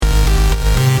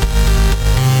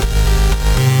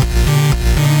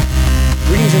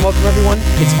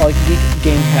Geek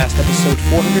Gamecast, episode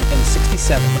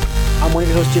 467. I'm one of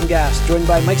your hosts, Jim Gass, joined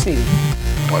by Mike Sneedy.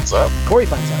 What's up? Corey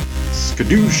Feinside.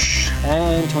 Skadoosh.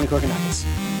 And Tony Korkanakis.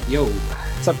 Yo.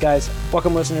 What's up, guys?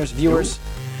 Welcome, listeners, viewers,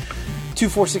 to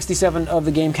 467 of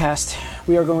the Gamecast.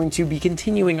 We are going to be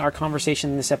continuing our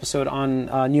conversation in this episode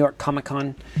on New York Comic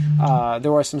Con.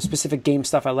 There was some specific game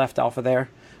stuff I left off of there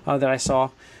that I saw.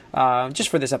 Just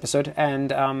for this episode,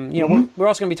 and we're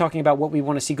also going to be talking about what we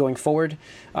want to see going forward.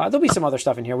 There'll be some other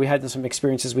stuff in here. We had some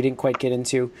experiences we didn't quite get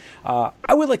into.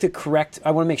 I would like to correct.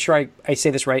 I want to make sure I say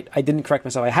this right. I didn't correct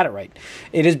myself. I had it right.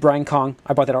 It is Brian Kong.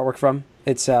 I bought that artwork from.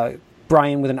 It's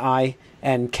Brian with an I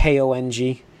and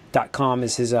KONG.com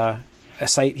is his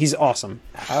site. He's awesome.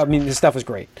 I mean, his stuff was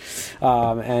great,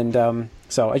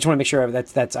 so I just want to make sure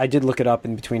that's I did look it up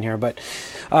in between here, but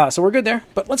so we're good there.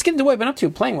 But let's get into what I've been up to,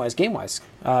 playing wise, game wise.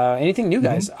 Anything new,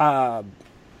 guys? I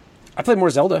played more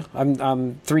Zelda.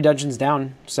 I'm 3 dungeons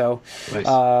down. So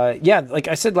Nice. yeah, like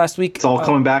I said last week, It's all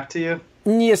coming back to you.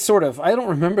 yeah, sort of. I don't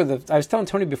remember I was telling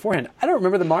Tony beforehand, I don't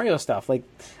remember the Mario stuff. I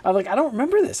don't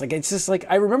remember this. Like, it's just like,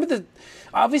 I remember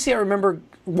obviously I remember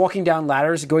walking down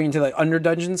ladders, going into the under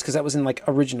dungeons, because that was in like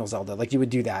original Zelda. Like, you would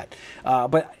do that.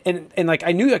 But like,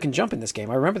 I knew I can jump in this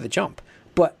game. I remember the jump,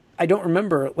 but I don't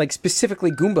remember like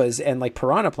specifically Goombas and like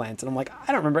piranha plants. And I'm like,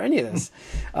 I don't remember any of this.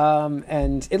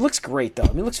 And it looks great though. I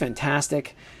mean, it looks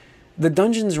fantastic. The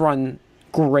dungeons run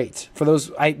great. For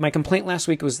those, my complaint last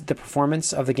week was the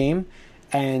performance of the game.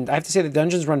 And I have to say the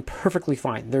dungeons run perfectly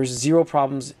fine. There's 0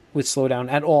 problems with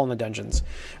slowdown at all in the dungeons.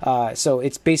 So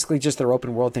it's basically just their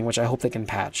open world thing, which I hope they can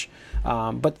patch.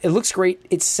 But it looks great.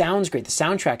 It sounds great. The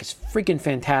soundtrack is freaking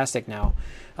fantastic now.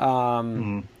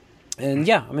 And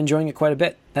yeah, I'm enjoying it quite a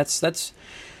bit. That's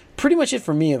pretty much it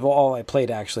for me of all I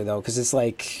played, actually, though, because it's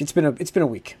like it's been a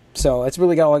week. So it's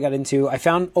really all I got into. I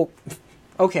found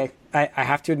okay. I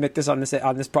have to admit this on this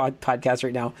podcast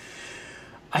right now.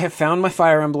 I have found my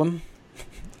Fire Emblem.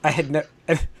 I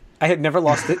had never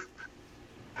lost it.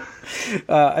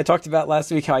 I talked about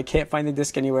last week how I can't find the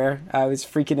disc anywhere. I was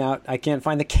freaking out. I can't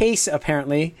find the case,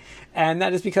 apparently. And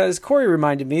that is because Corey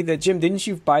reminded me that, Jim, didn't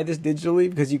you buy this digitally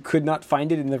because you could not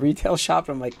find it in the retail shop?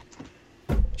 And I'm like,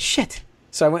 shit.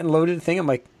 So I went and loaded the thing. I'm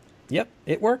like, yep,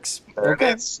 it works. There okay.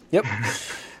 it is. Yep.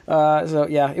 So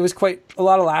yeah, it was quite a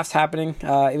lot of laughs happening.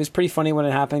 It was pretty funny when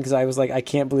it happened because I was like, I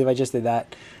can't believe I just did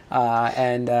that.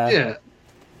 Yeah.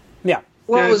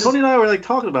 Well, Well, Tony and I were like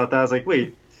talking about that. I was like,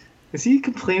 wait, is he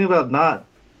complaining about not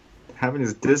having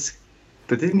his disc?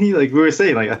 But didn't he, like we were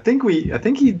saying, like I think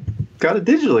he got it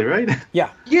digitally, right? Yeah.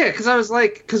 Yeah, because I was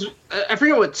like, because I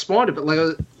forget what spawned it, but like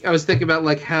I was thinking about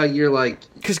like how you're like,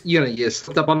 because you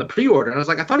slipped up on the pre-order, and I was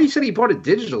like, I thought he said he bought it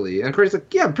digitally, and Corey's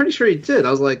like, yeah, I'm pretty sure he did.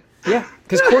 I was like, Yeah,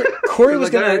 because Corey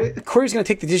was Like, gonna alright. Corey's gonna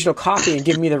take the digital copy and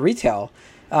give me the retail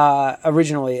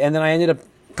originally, and then I ended up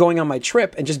going on my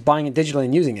trip and just buying it digitally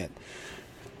and using it.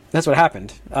 That's what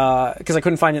happened because I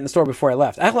couldn't find it in the store before I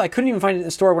left. I couldn't even find it in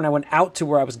the store when I went out to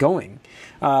where I was going.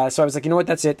 So I was like, you know what?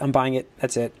 That's it. I'm buying it.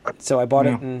 That's it. So I bought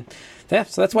it, and yeah.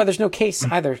 So that's why there's no case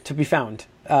either to be found.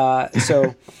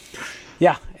 So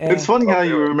yeah, It's funny how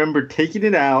you remember taking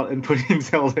it out and putting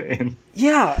Zelda in.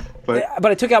 Yeah, But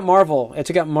I took out Marvel. I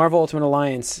took out Marvel Ultimate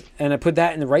Alliance, and I put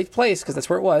that in the right place because that's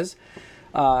where it was.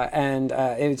 And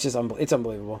it's just it's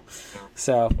unbelievable.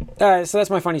 So so that's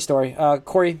my funny story.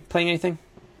 Corey, playing anything?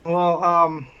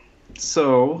 well,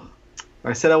 so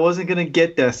I said I wasn't gonna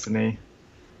get Destiny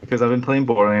because I've been playing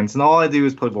Borderlands, and all I do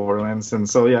is play Borderlands, and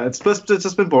so yeah, it's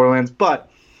just been Borderlands. But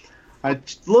I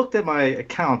looked at my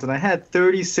account and I had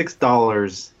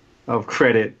 $36 of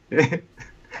credit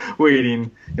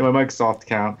waiting in my Microsoft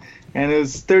account, and it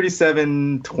was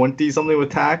 $37.20 something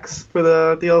with tax for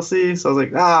the DLC. So I was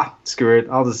like, screw it,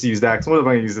 I'll just use that. 'Cause what am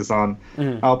I gonna use this on?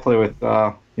 I'll play with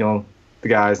the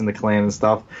guys in the clan and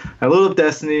stuff. I loaded up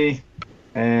Destiny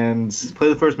and play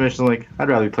the first mission. Like, I'd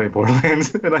rather be playing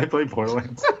Borderlands, and I played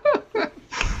Borderlands.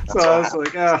 So I was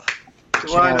like,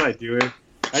 why did I do it?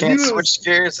 I Can't knew it switch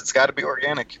gears. It's got to be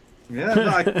organic. Yeah,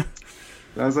 no,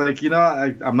 I was like,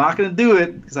 I'm not gonna do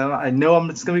it because I know I'm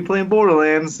just gonna be playing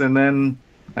Borderlands, and then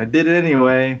I did it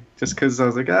anyway, just because I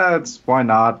was like, why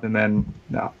not? And then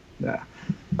no.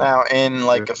 Now, in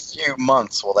like a few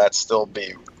months, will that still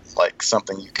be like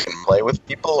something you can play with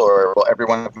people, or will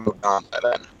everyone have moved on by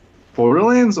then?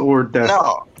 Borderlands or Destiny?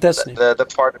 No, Destiny. the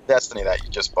part of Destiny that you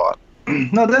just bought.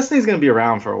 No, Destiny's gonna be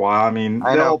around for a while. I mean,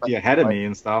 I know, they'll but, be ahead of like, me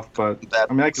and stuff, but that-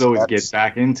 I mean, I could always that's- get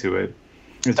back into it.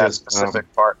 It's That just,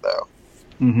 specific part, though.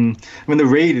 I mean, the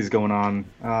raid is going on.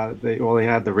 They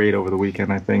had the raid over the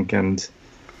weekend, I think, and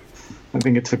I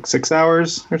think it took 6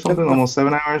 hours or something, almost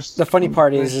 7 hours. The funny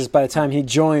part is by the time he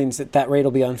joins, that raid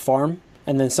will be on farm,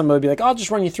 and then somebody will be like, I'll just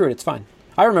run you through it. It's fine.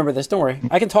 I remember this. Don't worry.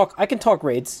 I can talk.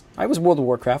 raids. I was World of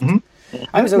Warcraft.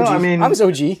 I was OG. No, I mean, I was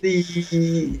OG.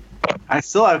 I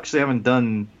still actually haven't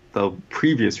done the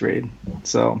previous raid,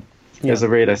 so there's a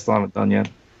raid I still haven't done yet.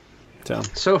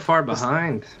 So far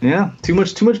behind. Yeah, too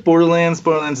much Borderlands.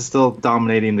 Borderlands is still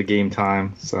dominating the game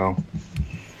time, so.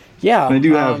 Yeah, and they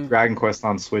do have Dragon Quest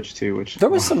on Switch too, which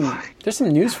there's some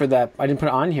news for that. I didn't put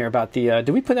it on here about the.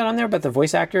 Did we put that on there about the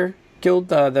voice actor guild,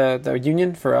 the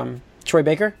union for Troy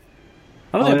Baker?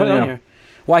 I don't think I put it on here.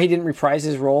 Why he didn't reprise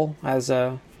his role as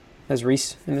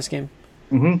Reese in this game?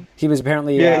 Mm-hmm. He was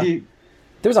apparently there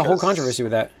was a whole controversy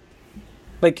with that.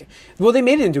 Like, well, they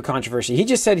made it into a controversy. He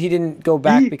just said he didn't go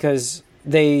back because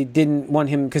they didn't want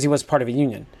him because he was part of a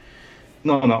union.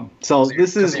 No. So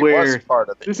this is where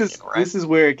this is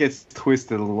where it gets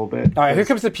twisted a little bit. All right, here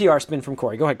comes the PR spin from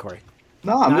Corey. Go ahead, Corey.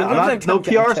 No, I'm not. No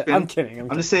PR spin. I'm kidding.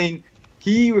 I'm just saying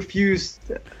he refused,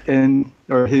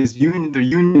 or his union, the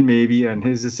union maybe, and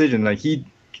his decision. Like he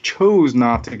chose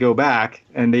not to go back,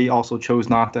 and they also chose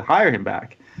not to hire him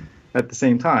back at the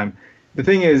same time. The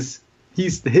thing is,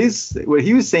 what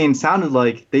he was saying sounded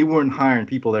like they weren't hiring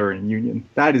people that were in a union.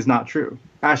 That is not true.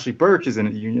 Ashley Birch is in a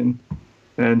union.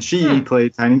 And she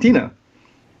played Tiny Tina.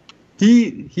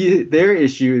 Their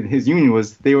issue in his union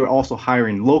was they were also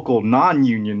hiring local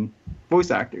non-union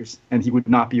voice actors, and he would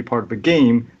not be a part of a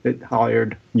game that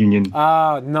hired union.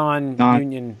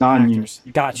 Non-union actors.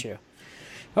 Got you.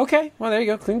 Okay, well there you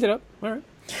go. Cleaned it up.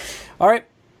 All right.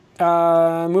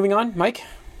 Moving on, Mike.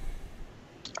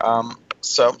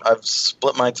 So I've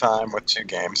split my time with 2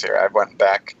 games here. I went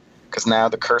back because now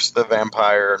the Curse of the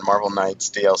Vampire and Marvel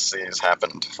Knights DLC has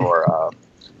happened for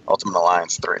Ultimate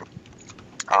Alliance 3.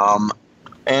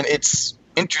 And it's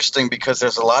interesting because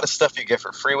there's a lot of stuff you get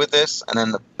for free with this, and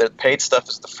then the paid stuff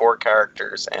is the 4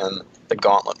 characters and the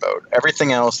Gauntlet mode.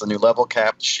 Everything else, the new level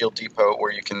cap, Shield Depot,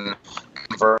 where you can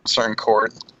convert certain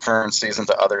currencies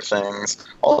into other things,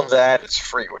 all of that is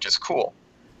free, which is cool.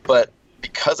 But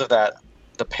because of that,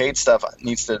 the paid stuff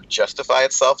needs to justify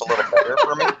itself a little better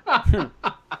for me.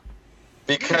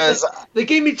 Because they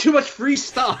gave me too much free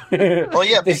stuff. Well,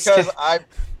 yeah, because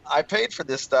I paid for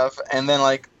this stuff, and then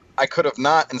like I could have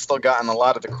not and still gotten a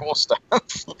lot of the cool stuff.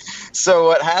 So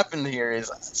what happened here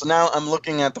is, so now I'm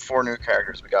looking at the 4 new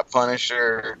characters. We got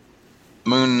Punisher,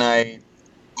 Moon Knight,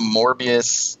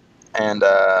 Morbius, and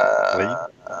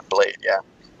Blade. Yeah,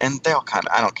 and they all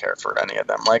I don't care for any of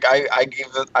them. Like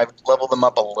I've leveled them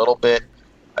up a little bit.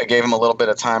 I gave them a little bit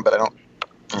of time, but I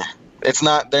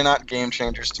don't. They're not game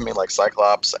changers to me like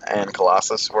Cyclops and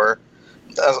Colossus were.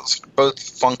 Both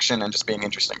function and just being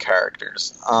interesting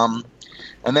characters.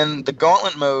 And then the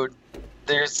Gauntlet mode,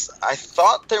 I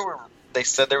thought they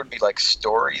said there would be like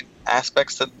story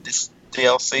aspects to this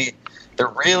DLC. There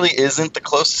really isn't. The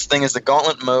closest thing is the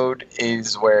Gauntlet mode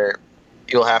is where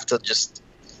you'll have to just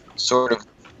sort of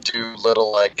do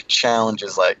little like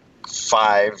challenges like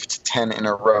 5 to 10 in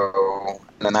a row,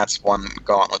 and then that's one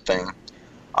Gauntlet thing.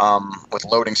 With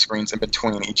loading screens in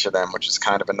between each of them, which is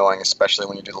kind of annoying, especially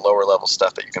when you do the lower level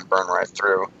stuff that you can burn right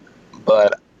through.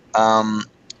 But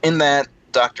in that,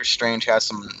 Doctor Strange has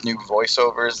some new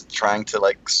voiceovers trying to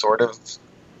like sort of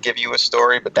give you a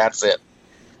story, but that's it,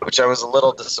 which I was a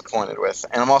little disappointed with.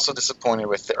 And I'm also disappointed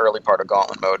with the early part of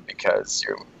Gauntlet mode because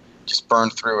you just burn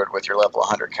through it with your level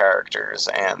 100 characters,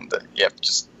 and you have to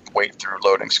just wait through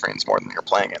loading screens more than you're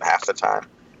playing it half the time.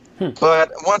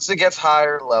 But once it gets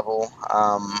higher level,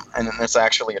 and then it's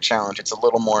actually a challenge, it's a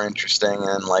little more interesting,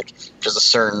 and like there's a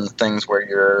certain things where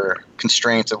you're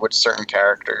constrained to which certain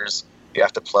characters you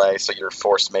have to play, so you're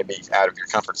forced maybe out of your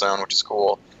comfort zone, which is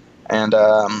cool. And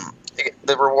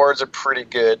the rewards are pretty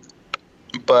good,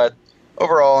 but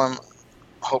overall I'm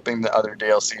hoping the other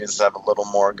DLCs have a little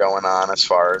more going on as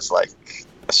far as like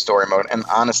a story mode. And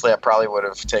honestly, I probably would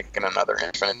have taken another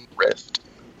Infinite Rift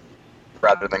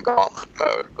rather than Gauntlet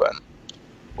mode, but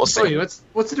we'll see. Wait,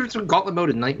 what's the difference between Gauntlet mode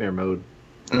and Nightmare mode?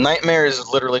 Nightmare is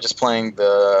literally just playing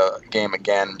the game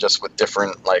again, just with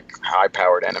different like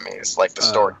high-powered enemies, like the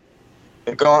story.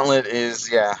 The Gauntlet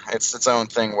is, it's its own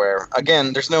thing where,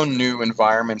 again, there's no new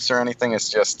environments or anything. It's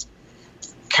just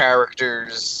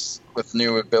characters with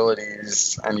new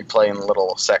abilities, and you play in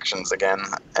little sections again.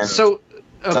 And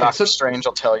Doctor Strange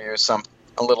will tell you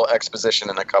a little exposition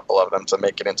in a couple of them to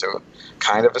make it into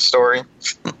kind of a story.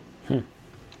 All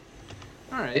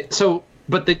right. So,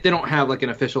 but they don't have like an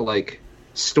official like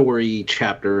story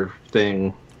chapter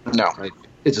thing. No. Like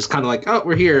it's just kind of like, oh,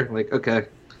 we're here. Like, okay.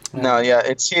 No,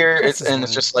 it's here. It's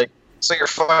just like, so you're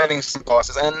fighting some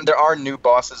bosses, and there are new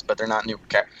bosses, but they're not new.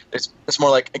 It's more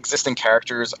like existing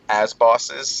characters as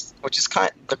bosses, which is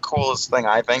kind of the coolest thing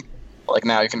I think. Like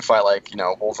now you can fight like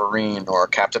Wolverine or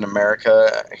Captain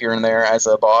America here and there as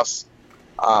a boss,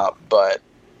 but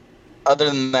other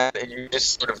than that, you're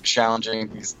just sort of challenging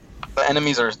these. The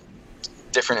enemies are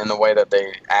different in the way that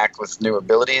they act with new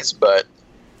abilities, but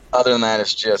other than that,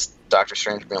 it's just Doctor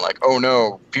Strange being like, "Oh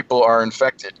no, people are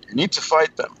infected. You need to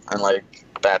fight them," and like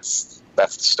that's the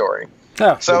story.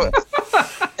 Oh. So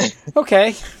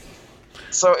okay.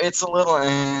 So it's a little,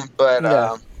 but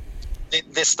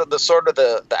the sort of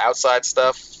the outside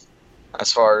stuff,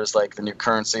 as far as like the new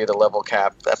currency, the level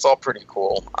cap, that's all pretty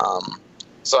cool.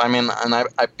 So I mean, and I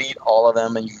beat all of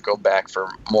them, and you can go back for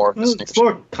more of this. It's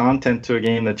more content to a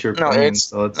game that you're playing.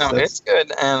 It's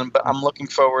good, but I'm looking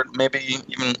forward, maybe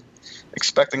even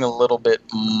expecting a little bit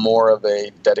more of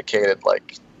a dedicated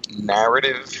like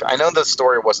narrative. I know the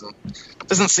story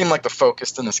doesn't seem like the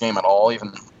focus in this game at all,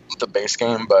 even the base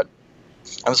game, but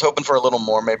I was hoping for a little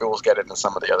more. Maybe we'll get it in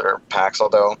some of the other packs,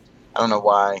 although I don't know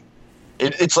why.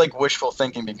 It's like wishful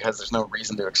thinking because there's no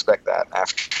reason to expect that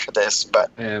after this. But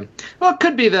well, it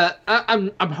could be that.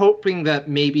 I'm hoping that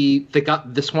maybe they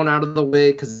got this one out of the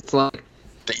way because it's like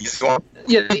the easy one.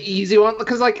 Yeah, the easy one.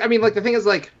 Because like I mean, like the thing is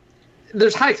like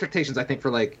there's high expectations I think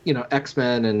for like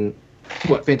X-Men and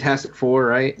Fantastic Four,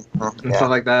 right, and stuff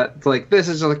like that. It's like this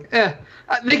is like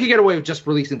they could get away with just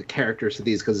releasing the characters to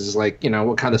these because it's like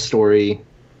what kind of story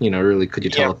really could you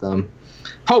tell with them?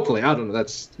 Hopefully, I don't know.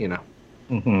 That's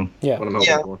Mm-hmm. Yeah. What I'm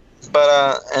hoping for.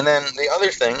 But and then the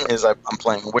other thing is I'm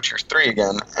playing Witcher 3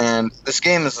 again, and this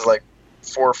game is like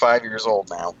 4 or 5 years old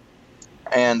now,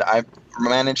 and I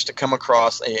managed to come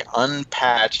across a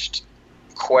unpatched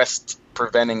quest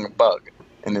preventing bug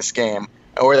in this game,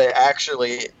 where they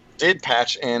actually did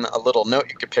patch in a little note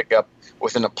you could pick up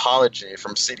with an apology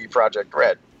from CD Projekt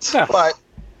Red,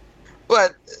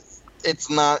 but it's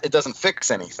not. It doesn't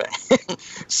fix anything.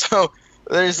 So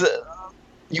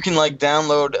you can like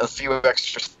download a few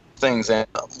extra things, and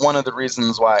one of the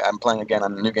reasons why I'm playing again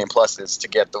on New Game Plus is to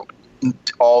get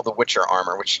all the Witcher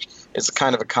armor, which is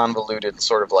kind of a convoluted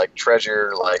sort of like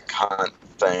treasure like hunt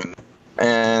thing.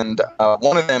 And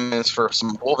one of them is for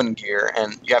some woven gear,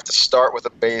 and you have to start with a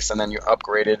base and then you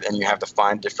upgrade it, and you have to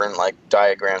find different like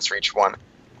diagrams for each one.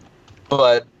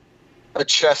 But a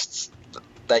chest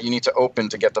that you need to open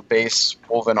to get the base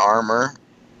woven armor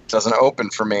doesn't open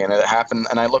for me, and it happened.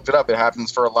 And I looked it up. It happens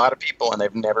for a lot of people, and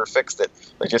they've never fixed it.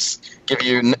 They just give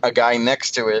you a guy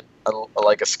next to it,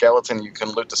 like a skeleton. You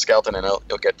can loot the skeleton, and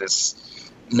you'll get this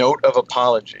note of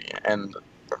apology, and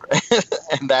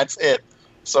and that's it.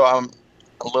 So I'm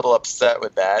a little upset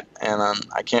with that, and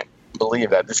I can't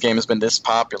believe that this game has been this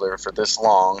popular for this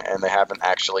long, and they haven't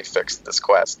actually fixed this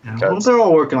quest. Well, they're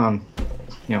all working on,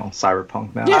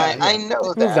 Cyberpunk now. Yeah, I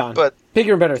know that, but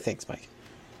bigger and better things, Mike.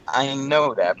 I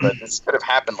know that, but this could have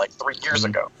happened like 3 years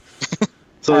ago.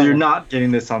 So you're not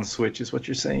getting this on Switch, is what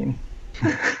you're saying?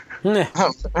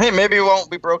 Hey, maybe it won't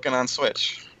be broken on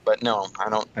Switch, but no, I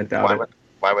don't. I doubt it.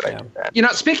 Why would I do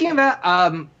that? Speaking of that,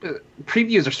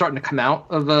 previews are starting to come out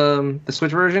of the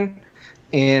Switch version,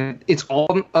 and it's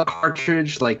all a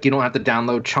cartridge. Like you don't have to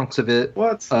download chunks of it.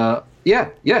 What? Yeah,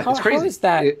 it's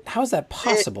crazy. How is that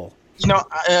possible?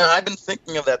 I've been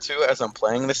thinking of that too as I'm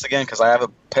playing this again because I have a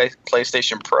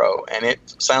PlayStation Pro, and it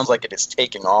sounds like it is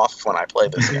taking off when I play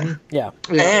this game. Yeah.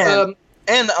 And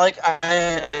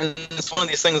it's one of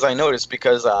these things I noticed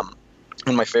because one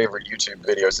of my favorite YouTube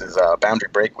videos is Boundary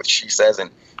Break with She Says,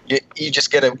 and you just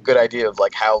get a good idea of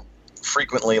like how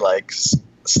frequently like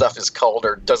stuff is culled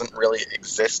or doesn't really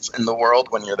exist in the world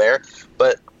when you're there.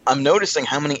 But I'm noticing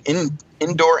how many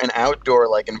indoor and outdoor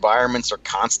like environments are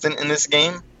constant in this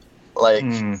game. Like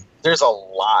there's a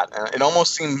lot, and it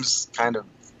almost seems kind of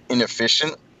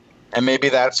inefficient, and maybe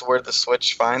that's where the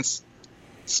Switch finds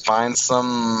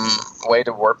some way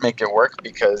to make it work,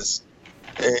 because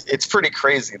it's pretty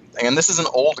crazy. And this is an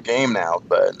old game now,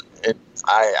 but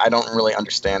I don't really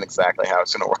understand exactly how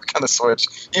it's going to work on the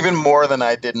Switch, even more than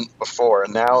I didn't before.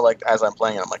 And now, like as I'm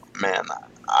playing it, I'm like, man,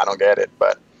 I don't get it.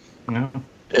 But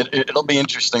it'll be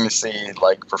interesting to see,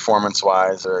 like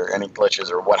performance-wise, or any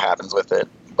glitches or what happens with it.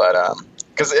 But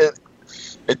because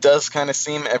it does kind of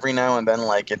seem every now and then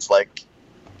like it's like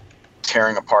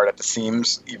tearing apart at the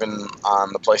seams, even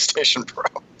on the PlayStation Pro.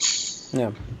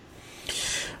 Yeah.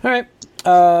 All right,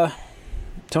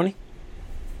 Tony.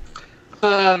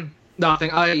 Nothing.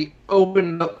 I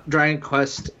opened up Dragon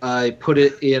Quest. I put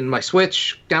it in my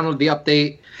Switch, downloaded the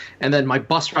update, and then my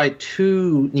bus ride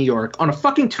to New York on a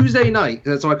fucking Tuesday night.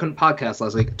 That's why I couldn't podcast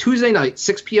last week. Tuesday night,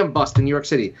 6 p.m. bus to New York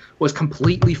City was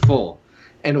completely full.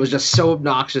 And it was just so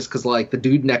obnoxious because, like, the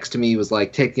dude next to me was,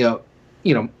 like, taking up,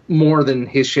 more than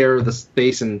his share of the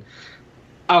space. And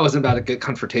I wasn't about to get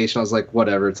confrontation. I was like,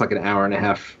 whatever. It's like an hour and a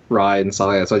half ride and stuff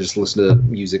like that. So I just listened to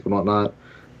music and whatnot.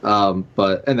 And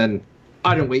then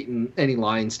I didn't wait in any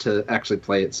lines to actually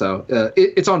play it. So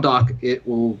it's on dock. It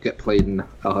will get played, and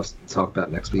I'll have to talk about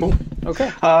it next week. Cool.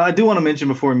 Okay. I do want to mention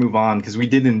before we move on, because we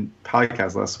didn't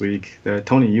podcast last week,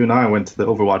 Tony, you and I went to the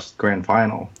Overwatch Grand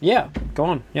Final. Yeah, go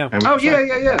on. Yeah.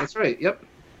 Yeah. That's right. Yep.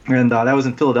 And that was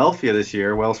in Philadelphia this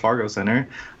year, Wells Fargo Center.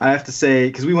 I have to say,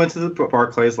 because we went to the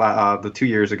Barclays the 2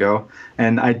 years ago,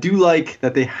 and I do like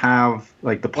that they have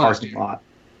like the parking lot.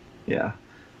 Yeah.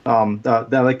 I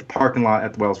like the parking lot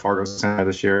at the Wells Fargo Center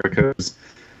this year because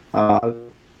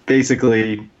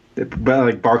basically,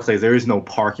 like Barclays, there is no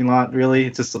parking lot really.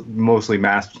 It's just mostly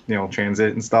mass,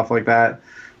 transit and stuff like that.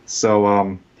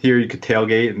 So here you could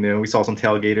tailgate, and we saw some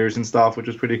tailgaters and stuff, which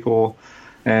was pretty cool.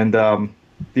 And the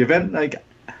event,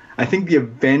 I think the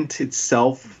event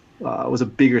itself was a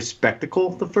bigger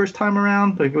spectacle the first time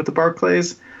around, like with the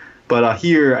Barclays. But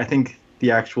here, I think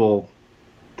the actual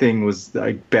thing was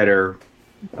like better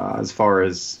as far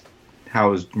as how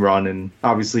it was run, and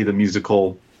obviously the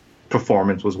musical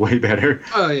performance was way better.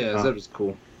 Oh yeah, that was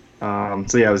cool.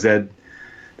 So yeah, it was Ed,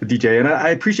 the DJ, and I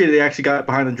appreciated they actually got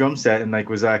behind the drum set and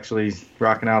was actually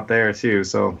rocking out there too.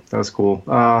 So that was cool.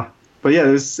 But yeah,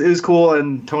 it was cool,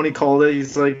 and Tony called it.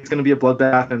 He's like, it's gonna be a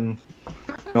bloodbath, and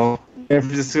San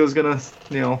Francisco's gonna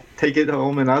take it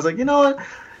home. And I was like, you know what,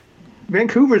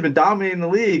 Vancouver's been dominating the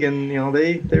league, and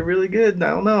they're really good.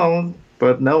 I don't know,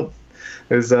 but nope.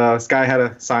 This guy had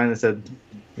a sign that said,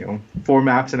 4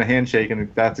 maps and a handshake,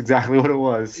 and that's exactly what it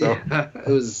was. So yeah,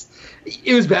 it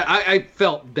was bad. I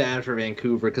felt bad for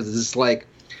Vancouver because it's like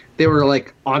they were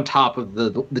like on top of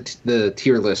the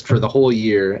tier list for the whole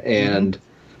year and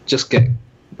just get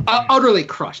utterly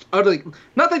crushed. Utterly,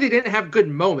 not that they didn't have good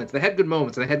moments. They had good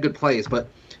moments and they had good plays, but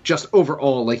just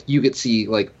overall, like you could see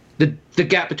like the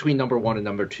gap between number 1 and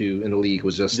number 2 in the league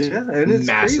was just and it's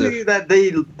massive. Crazy that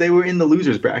they were in the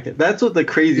losers bracket. That's what the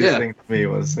craziest thing to me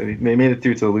was. They made it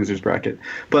through to the losers bracket.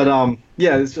 But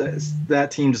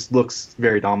that team just looks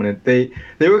very dominant. They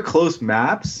were close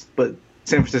maps, but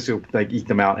San Francisco eked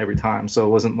them out every time. So it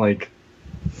wasn't like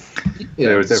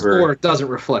there was ever. Score doesn't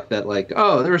reflect that.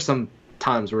 There were some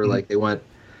times where they went.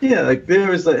 Yeah, there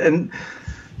was and.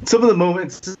 Some of the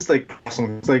moments, it's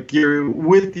awesome. It's you're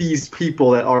with these people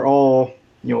that are all,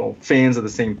 fans of the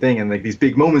same thing, and these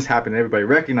big moments happen, and everybody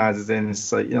recognizes it. And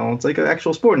it's it's like an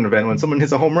actual sporting event. When someone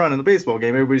hits a home run in a baseball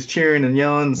game, everybody's cheering and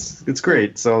yelling. It's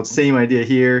great. So same idea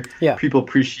here. Yeah. People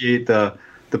appreciate the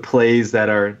plays that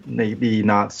are maybe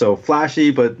not so flashy,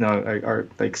 but are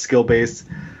skill based.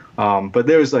 But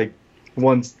there was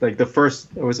once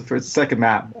the second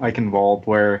map Eichenwald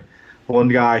where. One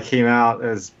guy came out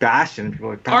as Bastion, and people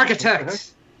were like,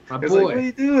 Architect! My boy. What are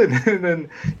you doing? And then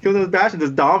he goes as Bastion,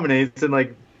 just dominates,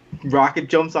 and Rocket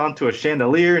jumps onto a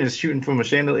chandelier and is shooting from a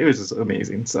chandelier. It was just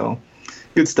amazing. So,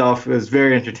 good stuff. It was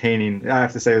very entertaining. I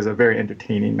have to say, it was a very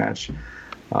entertaining match.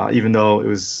 Even though it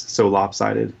was so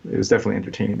lopsided, it was definitely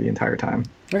entertaining the entire time.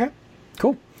 Okay,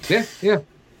 cool. Yeah.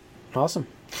 Awesome.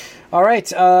 All right,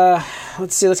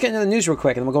 let's see. Let's get into the news real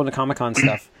quick, and then we'll go into Comic-Con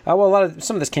stuff.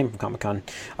 Some of this came from Comic-Con.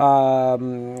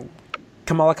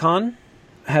 Kamala Khan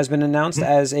has been announced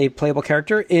as a playable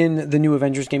character in the new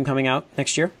Avengers game coming out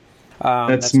next year.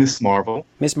 That's Miss Marvel.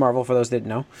 Miss Marvel, for those that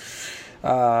didn't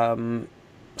know.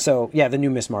 The new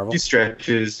Miss Marvel. She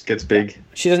stretches, gets big.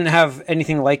 She doesn't have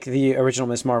anything like the original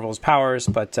Miss Marvel's powers,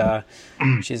 but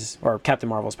or Captain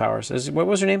Marvel's powers. What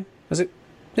was her name? Was it?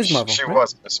 Miss Marvel. She right?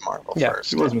 was Miss Marvel first.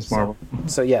 She was Miss Marvel.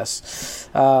 So yes.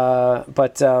 So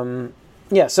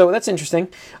that's interesting.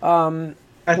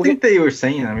 I think they were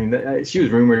saying, she was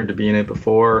rumored to be in it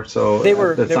before, so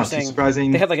that's not too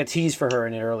surprising. They had a tease for her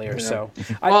in it earlier, so.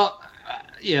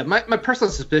 My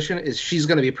personal suspicion is she's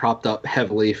going to be propped up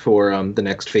heavily for the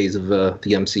next phase of the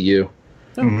MCU.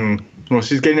 Oh. Mm-hmm. Well,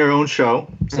 she's getting her own show,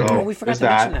 so we forgot to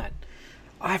mention that.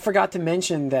 I forgot to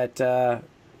mention that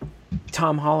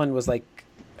Tom Holland was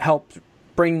helped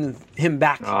bring him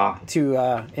back to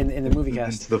in the movie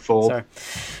cast into the fold. Sorry.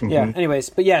 Yeah. Anyways,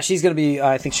 but yeah, she's gonna be.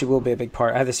 I think she will be a big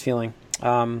part. I have this feeling.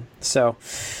 Let's see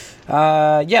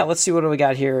what do we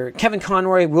got here. Kevin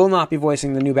Conroy will not be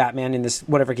voicing the new Batman in this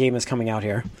whatever game is coming out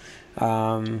here.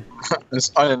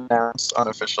 It's unannounced,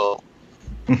 unofficial,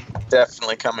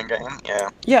 definitely coming game. Yeah.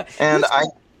 Yeah. And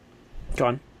go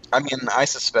on. I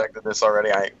suspected this already.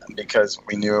 Because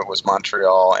we knew it was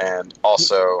Montreal, and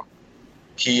also.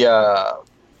 He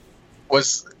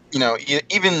was,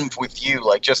 even with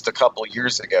you, just a couple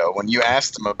years ago, when you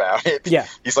asked him about it,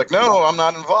 he's like, "No, I'm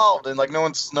not involved," and no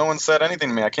one said anything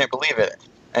to me. I can't believe it.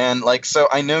 And so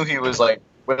I knew he was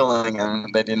willing,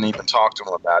 and they didn't even talk to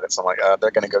him about it. So I'm like,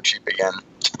 they're going to go cheap again.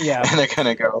 Yeah, and they're going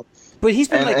to go. But he's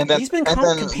been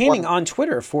campaigning on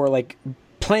Twitter for like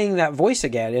playing that voice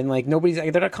again, and like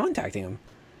they're not contacting him.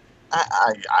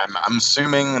 I'm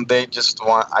assuming they just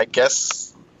want. I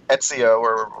guess Ezio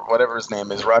or whatever his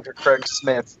name is, Roger Craig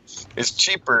Smith, is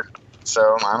cheaper.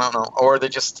 So I don't know, or they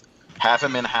just have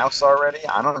him in house already.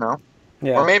 I don't know.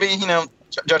 Yeah. Or maybe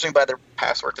judging by their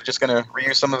past work, they're just going to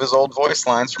reuse some of his old voice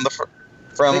lines from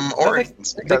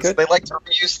Origins because they like to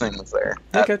reuse things there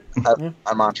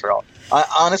at Montreal.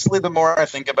 Honestly, the more I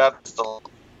think about it, the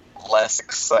less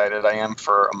excited I am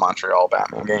for a Montreal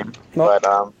Batman game. Well,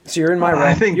 but so you're in my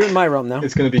realm. You're in my realm now.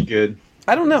 It's going to be good.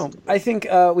 I don't know. I think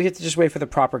we have to just wait for the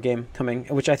proper game coming,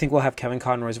 which I think will have Kevin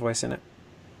Conroy's voice in it.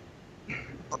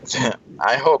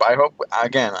 I hope.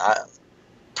 Again,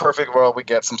 perfect world, we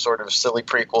get some sort of silly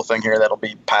prequel thing here that'll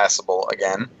be passable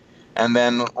again, and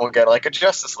then we'll get like a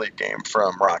Justice League game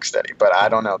from Rocksteady. But I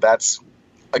don't know. That's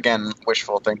again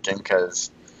wishful thinking because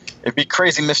it'd be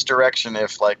crazy misdirection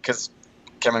if because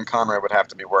Kevin Conroy would have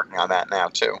to be working on that now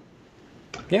too.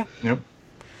 Yeah. Yep.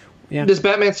 Yeah. This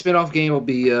Batman spin-off game will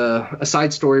be a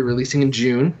side story releasing in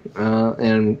June,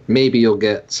 and maybe you'll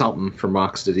get something from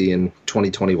Rocksteady in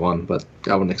 2021, but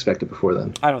I wouldn't expect it before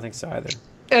then. I don't think so either.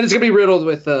 And it's going to be riddled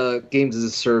with games as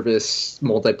a service,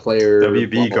 multiplayer.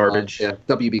 WB garbage. Yeah,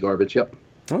 WB garbage, yep.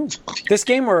 Oh. This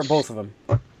game or both of them?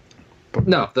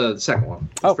 No, the second one.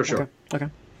 For sure. Okay.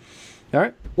 All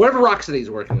right. Whatever Rocksteady's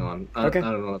working on. I don't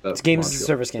know about it's games as a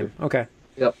service game. Okay.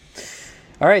 Yep.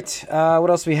 All right, what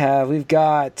else do we have? We've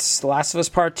got The Last of Us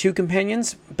Part 2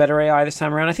 companions, better AI this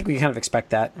time around. I think we kind of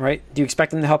expect that, right? Do you expect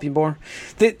them to help you more?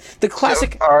 The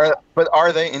classic... But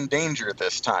are they in danger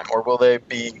this time, or will they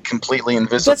be completely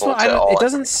invisible That's what to all? It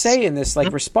doesn't say in this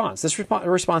response. This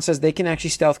response says they can actually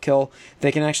stealth kill,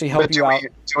 they can actually help you out.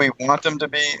 Do we want them to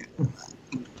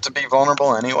be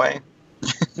vulnerable anyway?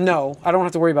 No, I don't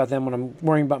have to worry about them when I'm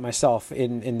worrying about myself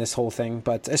in this whole thing.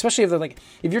 But especially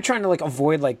if you're trying to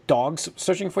avoid dogs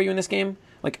searching for you in this game,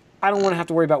 I don't want to have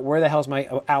to worry about where the hell's my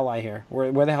ally here.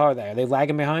 Where the hell are they? Are they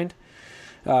lagging behind?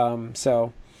 And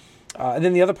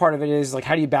then the other part of it is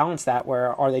how do you balance that?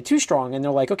 Where are they too strong? And they're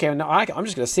like, okay, now I'm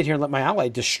just going to sit here and let my ally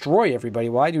destroy everybody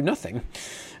while I do nothing.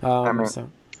 I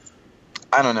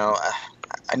don't know.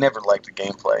 I never liked the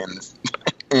gameplay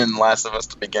in Last of Us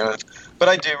to begin with. But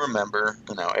I do remember,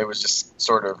 it was just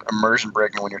sort of immersion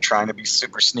breaking when you're trying to be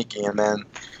super sneaky, and then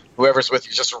whoever's with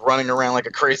you just running around like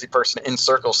a crazy person in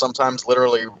circles, sometimes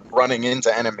literally running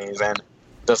into enemies, and it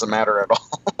doesn't matter at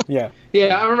all. Yeah.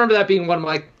 Yeah, I remember that being one of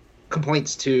my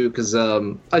complaints too, because I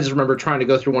just remember trying to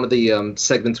go through one of the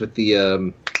segments with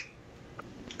the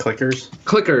clickers,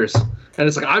 and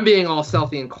it's I'm being all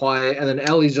stealthy and quiet, and then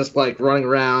Ellie's just running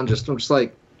around. I'm just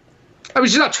like, I mean,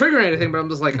 she's not triggering anything, but I'm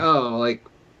just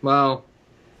well,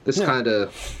 this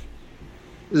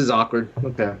is awkward.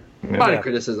 Okay, minor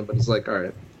criticism, but it's all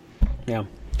right. Yeah.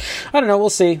 I don't know. We'll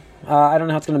see. I don't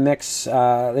know how it's going to mix. It's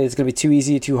going to be too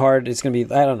easy, too hard. It's going to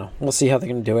be, I don't know. We'll see how they're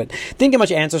going to do it. Didn't get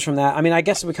much answers from that. I mean, I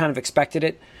guess we kind of expected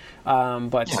it.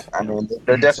 But yeah, I mean,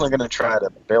 they're definitely going to try to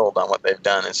build on what they've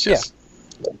done. It's just,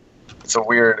 it's a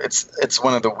weird, it's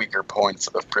one of the weaker points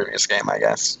of the previous game, I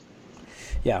guess.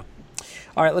 Yeah.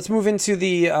 All right, let's move into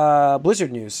the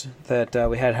Blizzard news that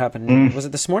we had happen. Was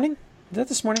it this morning? Is that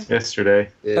this morning? Yesterday.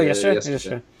 Yeah,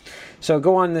 yesterday. So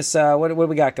go on this. What do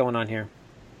we got going on here?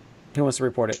 Who wants to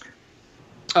report it?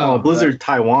 Blizzard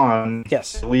Taiwan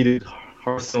yes. deleted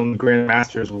Hearthstone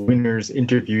Grandmasters winners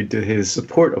interviewed to his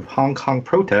support of Hong Kong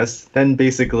protests, then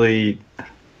basically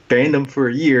banned him for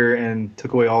a year and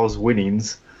took away all his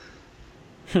winnings.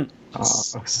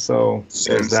 So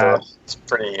there's that. It's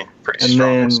pretty and strong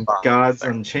then response Gods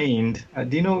there. Unchained.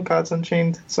 Do you know Gods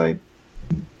Unchained site?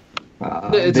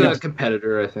 It's a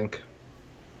competitor, I think.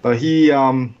 He they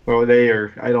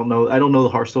are. I don't know the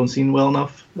Hearthstone scene well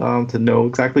enough to know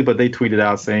exactly, but they tweeted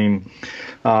out saying,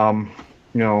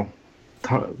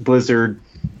 Blizzard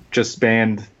just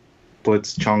banned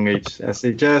Blitzchung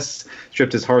SHS,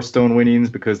 stripped his Hearthstone winnings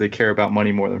because they care about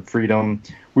money more than freedom.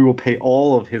 We will pay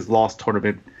all of his lost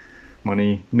tournament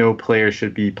money. No player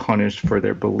should be punished for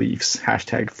their beliefs.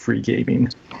 #free gaming.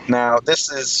 Now,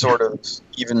 this is sort of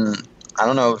even, I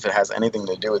don't know if it has anything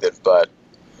to do with it, but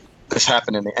this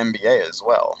happened in the NBA as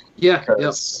well. Yeah,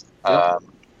 because, the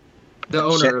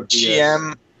owner of the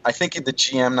GM, I think the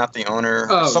GM, not the owner,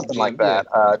 something GM, like that.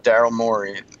 Daryl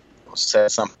Morey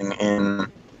said something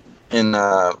in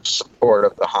support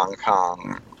of the Hong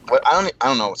Kong. I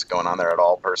don't know what's going on there at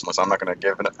all personally, so I'm not going to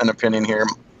give an opinion here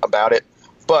about it.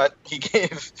 But he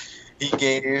gave a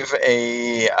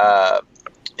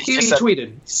he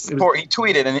tweeted support. He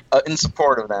tweeted in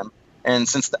support of them, And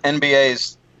since the NBA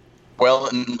is well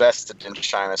invested in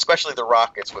China, especially the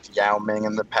Rockets with Yao Ming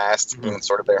in the past being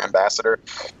sort of their ambassador,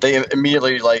 they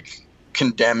immediately like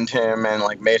condemned him and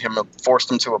like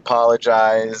forced him to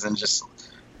apologize, and just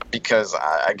because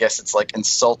I guess it's like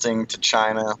insulting to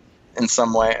China in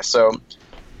some way. So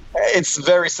it's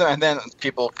very similar. And then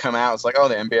people come out, it's like, oh,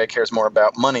 the NBA cares more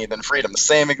about money than freedom. The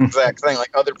same exact thing.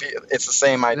 Like other people, it's the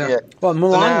same idea. Yeah. Well,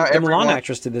 Mulan, the Mulan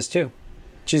actress did this too.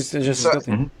 She's just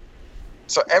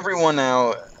so everyone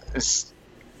now is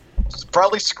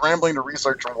probably scrambling to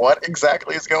research what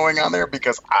exactly is going on there,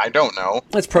 because I don't know.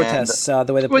 It's protests. The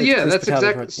way the that's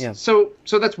exactly. Yeah. So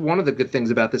that's one of the good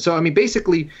things about this. So I mean,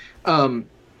 basically,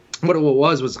 what it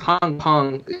was Hong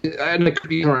Kong, and I could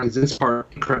be wrong this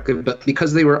part correctly, but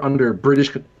because they were under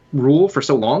British rule for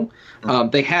so long,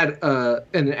 they had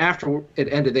and after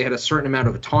it ended, they had a certain amount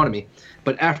of autonomy.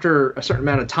 But after a certain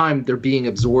amount of time, they're being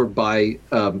absorbed by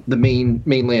the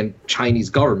mainland Chinese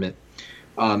government.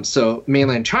 So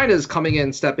mainland China is coming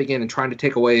in, stepping in, and trying to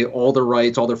take away all their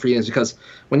rights, all their freedoms. Because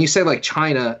when you say like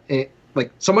China,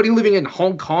 like somebody living in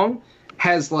Hong Kong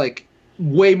has like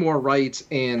way more rights.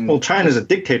 And well, China's a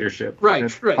dictatorship. Right,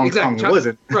 Hong exactly. Kong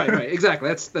wasn't. right, exactly.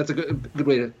 That's a good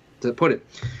way to put it.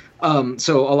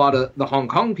 So a lot of the Hong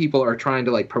Kong people are trying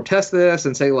to like protest this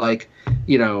and say like,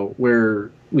 you know,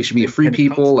 we should be a free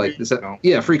people, like this,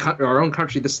 our own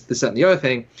country, this, that, and the other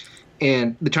thing.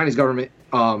 And the Chinese government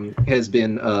has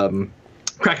been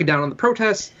cracking down on the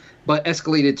protests, but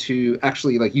escalated to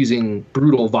actually like using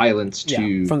brutal violence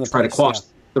to try to quash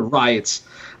the riots.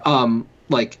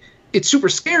 Like it's super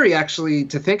scary actually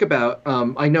to think about.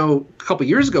 I know a couple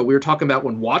years ago we were talking about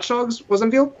when Watch Dogs was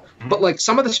unveiled, but like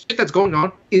some of the shit that's going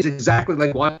on is exactly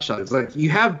like Watch Dogs. Like you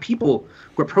have people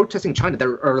who are protesting China that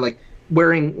are like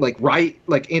wearing like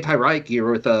anti-riot gear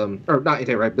with or not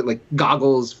anti-riot, but like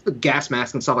goggles, gas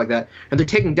masks and stuff like that, and they're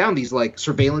taking down these like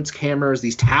surveillance cameras,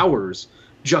 these towers,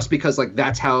 just because like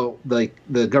that's how like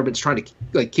the government's trying to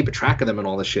like keep a track of them and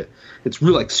all this shit. It's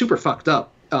really like super fucked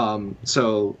up.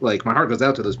 So like my heart goes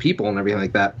out to those people and everything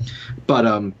like that.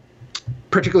 But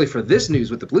particularly for this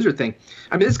news with the Blizzard thing,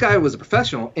 I mean this guy was a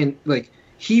professional, and like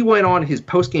he went on his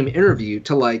post-game interview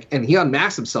to like, and he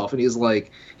unmasked himself, and he was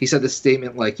like, he said this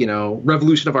statement like, you know,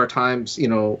 revolution of our times, you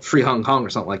know, free Hong Kong or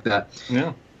something like that.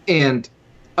 Yeah. And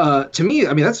to me,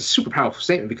 I mean, that's a super powerful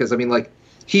statement, because I mean, like,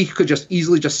 he could just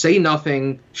easily just say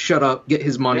nothing, shut up, get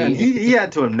his money. Yeah, he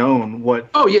had to have known what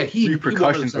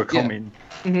repercussions were coming.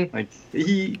 Yeah. Mm-hmm. Like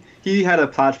he had a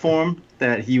platform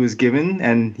that he was given,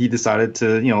 and he decided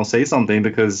to, you know, say something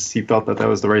because he felt that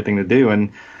was the right thing to do.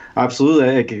 And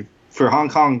absolutely, like, for Hong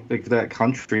Kong, like that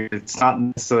country, it's not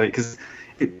necessarily because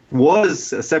it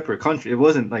was a separate country. It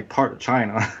wasn't like part of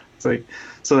China. It's like,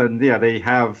 so then they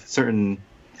have certain.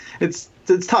 It's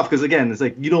tough because again, it's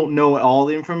like you don't know all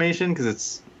the information because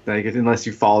it's like unless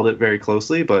you followed it very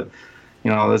closely. But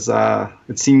you know, there's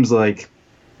it seems like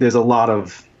there's a lot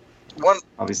of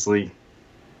obviously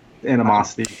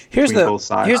animosity between both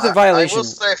sides. Here's the violation.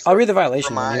 I'll read the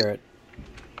violation and hear it.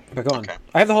 But go on. Okay.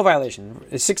 I have the whole violation.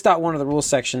 It's 6.1 of the rules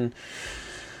section.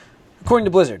 According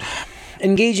to Blizzard,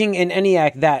 engaging in any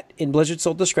act that, in Blizzard's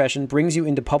sole discretion, brings you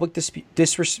into public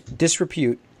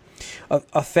disrepute,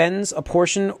 offends a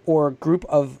portion or group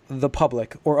of the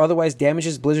public, or otherwise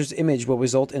damages Blizzard's image, will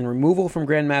result in removal from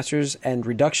Grandmasters and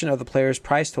reduction of the player's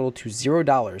prize total to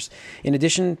 $0, in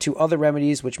addition to other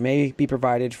remedies which may be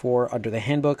provided for under the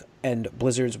handbook and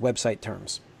Blizzard's website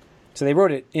terms. So they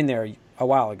wrote it in there a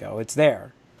while ago. It's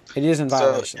there. It is in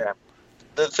violation. So, yeah.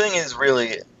 The thing is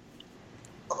really,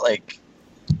 like,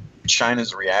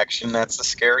 China's reaction. That's the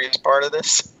scariest part of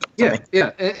this. Yeah.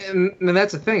 And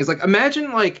that's the thing. It's like, imagine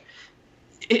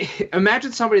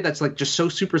somebody that's, like, just so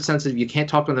super sensitive you can't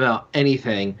talk to them about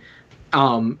anything.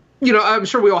 You know, I'm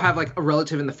sure we all have, like, a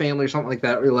relative in the family or something like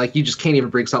that where, like, you just can't even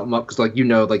bring something up because, like, you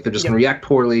know, like, they're just going to react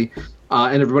poorly.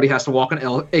 And everybody has to walk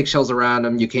on eggshells around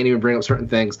them. You can't even bring up certain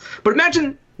things. But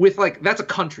imagine with, like, that's a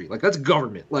country. Like, that's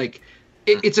government. Like,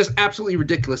 it's just absolutely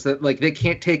ridiculous that, like, they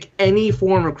can't take any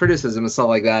form of criticism and stuff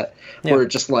like that. Yeah. Where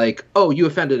it's just like, oh, you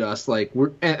offended us. Like,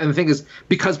 and the thing is,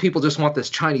 because people just want this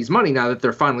Chinese money now that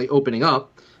they're finally opening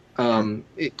up,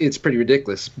 it's pretty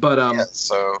ridiculous. But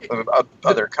so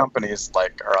other companies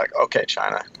are like, okay,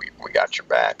 China, we got your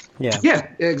back. Yeah,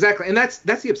 exactly. And that's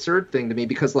the absurd thing to me,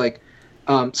 because, like,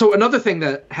 so another thing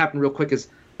that happened real quick is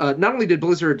not only did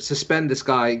Blizzard suspend this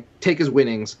guy, take his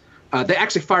winnings, they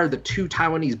actually fired the 2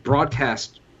 Taiwanese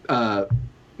broadcast,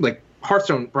 like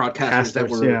Hearthstone broadcasters that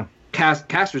were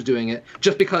casters doing it,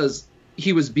 just because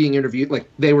he was being interviewed. Like,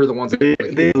 they were the ones that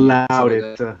they allowed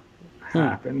it to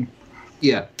happen.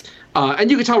 Yeah,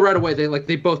 and you could tell right away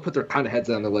they both put their kind of heads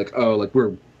down. They're like, oh, like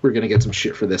we're we're gonna get some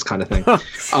shit for this kind of thing.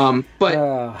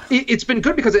 But it's been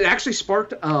good because it actually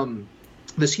sparked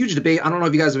this huge debate. I don't know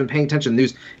if you guys have been paying attention to the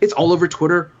news. It's all over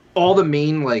Twitter. All the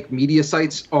main like media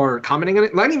sites are commenting on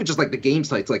it. Not even just like the game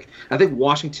sites. Like I think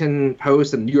Washington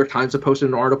Post and New York Times have posted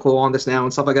an article on this now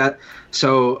and stuff like that.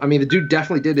 So I mean, the dude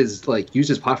definitely did use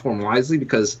his platform wisely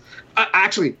because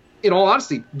actually, in all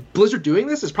honesty, Blizzard doing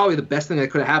this is probably the best thing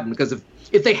that could have happened because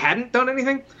if they hadn't done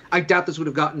anything, I doubt this would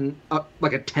have gotten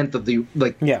like a tenth of the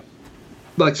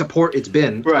support it's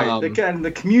been. Right. Again,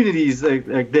 the communities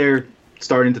like they're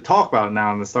starting to talk about it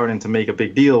now and they're starting to make a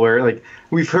big deal where like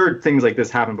we've heard things like this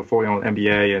happen before,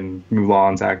 NBA and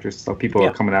Mulan's actors stuff. People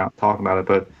are coming out talking about it,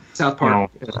 but South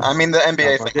Park. I mean, the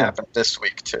NBA thing happened this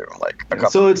week too. Like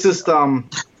so it's just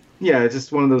it's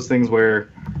just one of those things where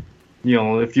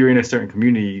if you're in a certain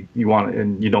community you want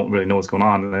and you don't really know what's going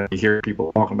on, and then you hear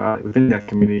people talking about it within that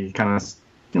community, you kind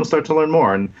of start to learn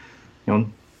more and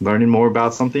learning more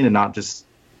about something and not just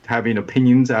having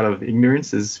opinions out of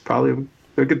ignorance is probably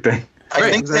a good thing. I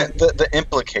think that the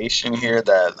implication here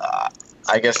that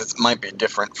I guess it might be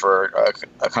different for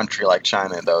a country like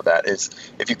China, though, that is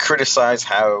if you criticize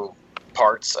how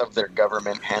parts of their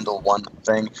government handle one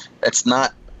thing, it's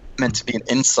not meant to be an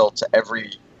insult to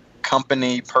every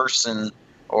company, person,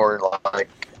 or like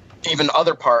even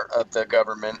other part of the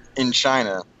government in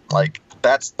China. Like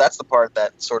that's the part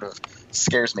that sort of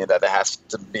scares me, that it has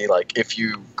to be like if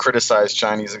you criticize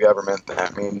Chinese government,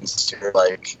 that means you're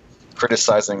like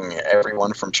criticizing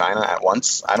everyone from China at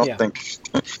once. I don't think.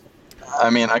 I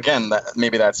mean, again,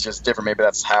 maybe that's just different. Maybe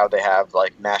that's how they have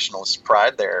like nationalist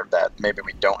pride there that maybe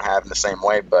we don't have in the same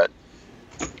way. But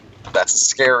that's a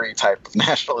scary type of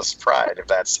nationalist pride if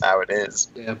that's how it is.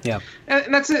 Yeah.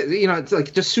 And that's it. It's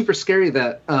like just super scary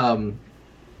that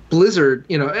Blizzard.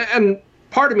 And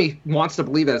part of me wants to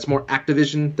believe that it's more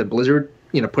Activision than Blizzard.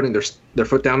 Putting their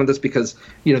foot down on this because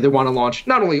they want to launch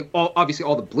not only obviously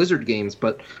all the Blizzard games,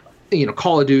 but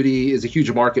Call of Duty is a huge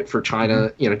market for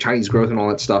China, Chinese growth and all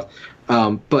that stuff.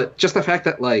 But just the fact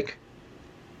that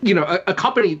a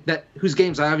company whose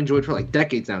games I have enjoyed for like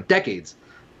decades, and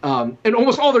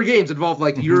almost all their games involve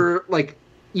you're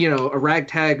a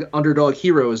ragtag underdog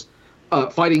heroes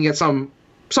fighting against some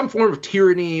form of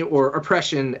tyranny or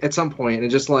oppression at some point,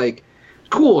 and just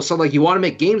cool. So you want to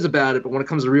make games about it, but when it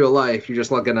comes to real life, you're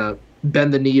just gonna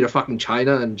bend the knee to fucking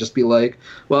China and just be like,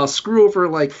 well, screw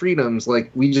over freedoms.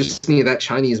 We just need that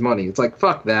Chinese money. It's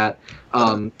fuck that.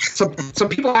 Some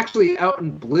people actually out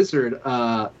in Blizzard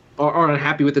are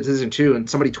unhappy with the decision too. And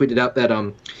somebody tweeted out that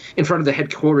in front of the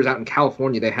headquarters out in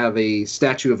California, they have a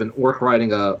statue of an orc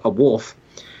riding a wolf,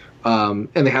 and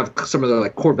they have some of their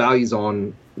core values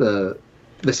on the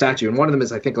statue, and one of them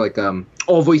is I think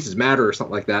all voices matter or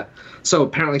something like that. So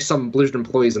apparently some Blizzard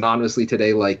employees anonymously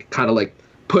today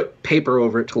put paper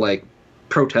over it to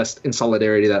protest in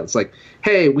solidarity that it's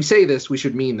hey, we say this, we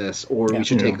should mean this, or we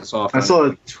should take this off. I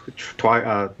saw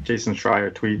Jason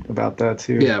Schreier tweet about that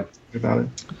too. Yeah, about it.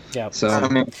 Yeah. So I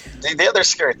mean, the other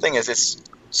scary thing is it's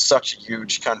such a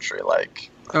huge country.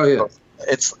 Oh yeah.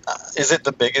 Is it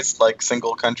the biggest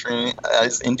single country?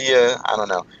 Is India? I don't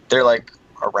know. They're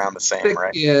around the same,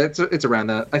 right? Yeah, it's around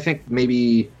that. I think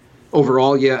maybe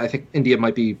overall, I think India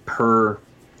might be per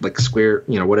square,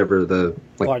 whatever the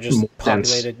largest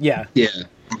populated. Yeah.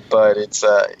 But it's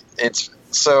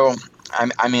so.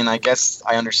 I mean, I guess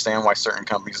I understand why certain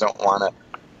companies don't want to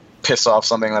piss off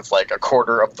something that's a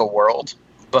quarter of the world,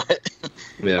 but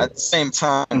at the same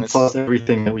time, plus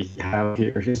everything that we have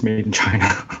here is made in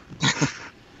China.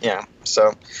 Yeah,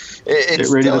 so it's get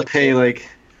ready to pay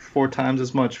 4 times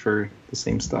as much for the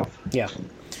same stuff. Yeah.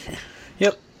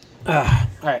 Yep. All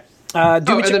right.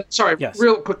 Sorry, yes.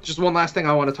 Real quick, just one last thing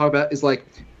I want to talk about is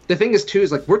the thing is too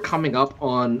is we're coming up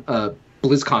on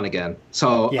BlizzCon again,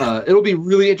 so it'll be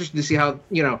really interesting to see how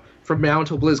from now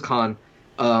until BlizzCon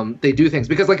they do things,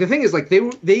 because the thing is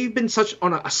they've been such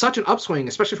an upswing,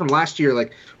 especially from last year. I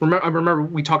remember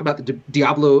we talked about the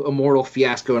Diablo Immortal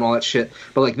fiasco and all that shit,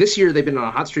 but this year they've been on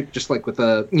a hot streak, just with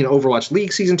the Overwatch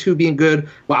League Season 2 being good,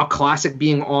 WoW Classic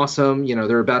being awesome.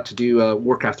 They're about to do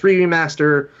Warcraft 3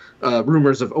 remaster,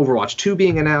 rumors of Overwatch 2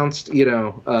 being announced at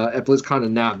BlizzCon,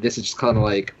 and now this is just kind of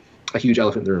a huge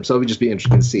elephant in the room. So it'll just be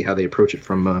interesting to see how they approach it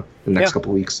from the next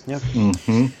couple of weeks. Yeah.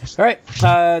 Mm-hmm. All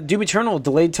right. Doom Eternal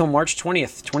delayed till March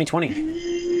 20th, 2020.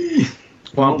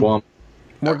 Womp womp.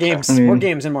 More games. More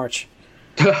games in March.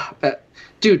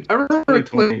 Dude, I remember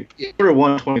Quarter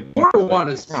 1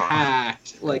 is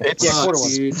packed.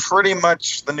 It's pretty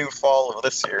much the new fall of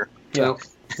this year. Yeah.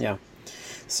 Yeah.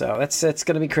 So it's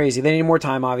going to be crazy. They need more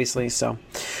time, obviously. So,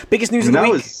 biggest news of the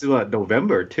week. That was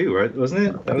November too, right? Wasn't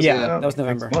it? That was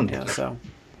November. Yeah. So,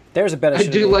 There's a better. I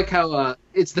do like how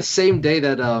it's the same day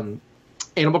that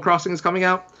Animal Crossing is coming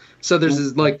out. So there's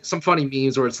this, like some funny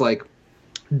memes where it's like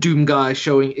Doom guy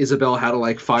showing Isabelle how to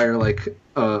like fire like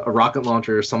a rocket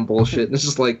launcher or some bullshit, and it's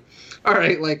just like, all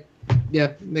right, like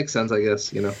yeah, makes sense, I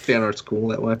guess. You know, fan art's cool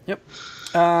that way. Yep.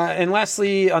 And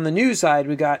lastly, on the news side,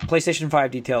 we got PlayStation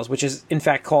 5 details, which is in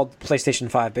fact called PlayStation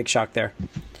 5. Big shock there.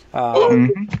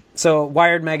 So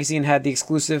Wired magazine had the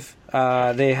exclusive.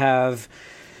 They have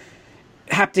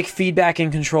haptic feedback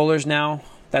in controllers now.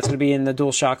 That's going to be in the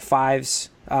DualShock 5s.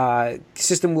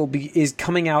 System is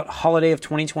coming out holiday of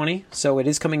 2020, so it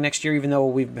is coming next year, even though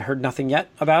we've heard nothing yet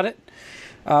about it.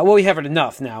 Well, we have heard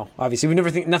enough now. Obviously, we never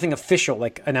think nothing official,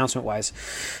 like announcement wise.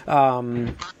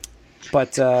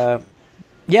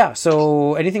 Yeah.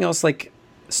 So anything else like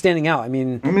standing out? I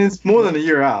mean, it's more than a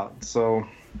year out, so.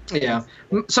 Yeah.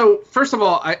 So first of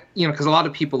all, because a lot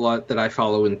of people that I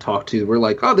follow and talk to were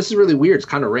like, "Oh, this is really weird. It's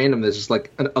kind of random. There's just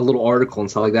like a little article and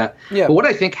stuff like that." Yeah. But what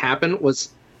I think happened was,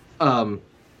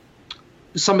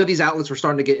 some of these outlets were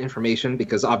starting to get information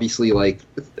because obviously, like,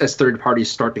 as third parties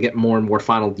start to get more and more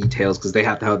final details because they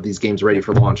have to have these games ready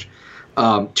for launch.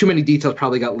 Too many details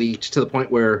probably got leaked to the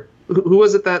point where who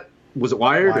was it that was it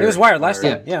Wired? It was Wired last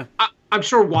time. Yeah. I'm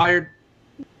sure Wired.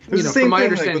 It's the same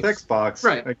thing like with Xbox.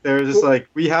 Right. Like they're just like,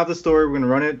 we have the story, we're going to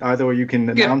run it. Either you can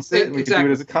announce it, we can do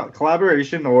it as a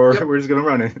collaboration, or we're just going to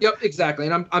run it. Yep, exactly.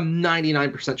 And I'm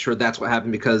 99% sure that's what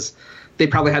happened because they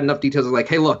probably had enough details of like,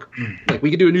 hey, look, like we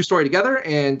could do a new story together,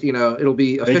 and it'll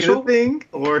be official. Make it a thing,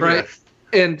 or right.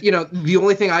 And the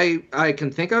only thing I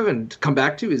can think of and come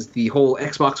back to is the whole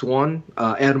Xbox One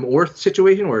Adam Orth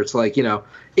situation, where it's like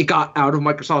it got out of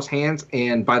Microsoft's hands,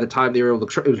 and by the time they were able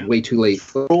to, it was way too late.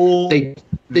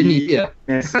 They need yep,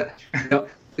 exactly.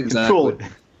 Control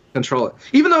it.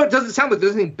 Even though it doesn't sound like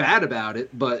there's anything bad about it,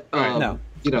 but no.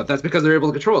 That's because they're able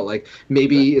to control it. Like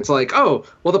maybe it's like, oh,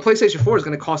 well, the PlayStation 4 is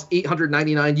going to cost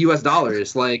 $899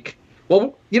 US. Like,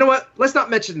 well, you know what? Let's not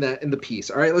mention that in the piece.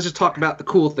 All right, let's just talk about the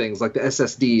cool things like the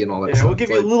SSD and all that. Yeah, stuff. we'll give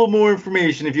you a little more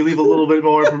information if you leave a little bit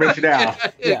more information out.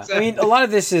 Yeah, exactly. I mean, a lot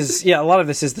of this is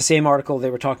the same article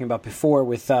they were talking about before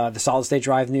with the solid state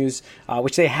drive news,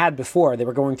 which they had before. They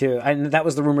were going to, and that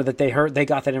was the rumor that they heard. They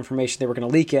got that information. They were going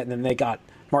to leak it, and then they got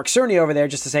Mark Cerny over there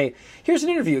just to say, here's an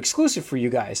interview exclusive for you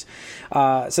guys.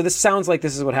 So this sounds like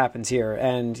this is what happens here.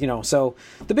 And, so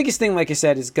the biggest thing, like I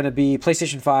said, is going to be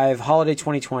PlayStation 5, holiday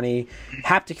 2020,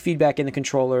 haptic feedback in the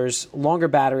controllers, longer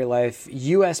battery life,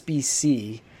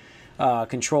 USB-C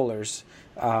controllers.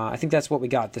 I think that's what we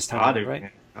got this time,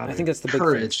 right? I think that's the big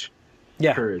Courage. thing.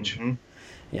 Yeah. Courage. Mm-hmm.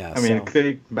 Yeah. I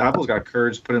mean, Apple's got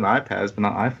Courage to put in iPads, but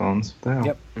not iPhones. What the hell?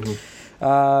 Yep.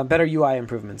 Mm-hmm. Better UI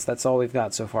improvements. That's all we've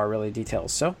got so far, really,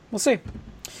 details. So we'll see.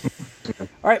 All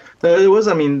right. There was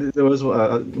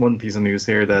one piece of news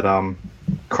here that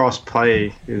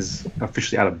cross-play is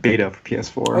officially out of beta for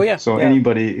PS4. Oh, yeah. So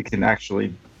anybody can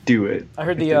actually do it. I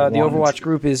heard the Overwatch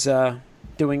group is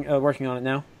working on it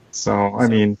now. So, I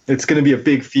mean, it's going to be a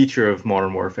big feature of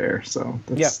Modern Warfare. So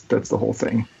that's the whole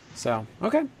thing. So,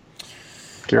 okay.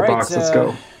 Gearbox, let's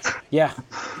go. Yeah.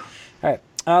 All right.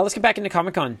 Let's get back into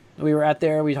Comic-Con. We were out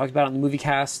there. We talked about it on the movie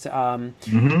cast.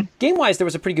 Game-wise, there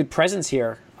was a pretty good presence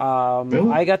here.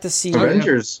 I got to see...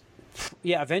 Avengers.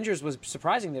 Yeah, Avengers was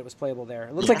surprising that it was playable there.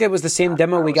 It looks like it was the same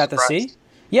demo we got to see.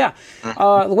 Yeah.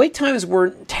 The wait times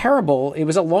weren't terrible. It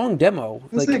was a long demo.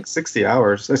 It was like 60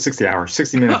 hours.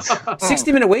 60 minutes.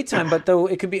 60-minute wait time, but though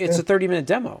it's a 30-minute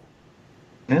demo.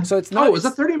 Yeah. So it's not. Oh, it was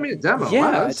a 30-minute demo.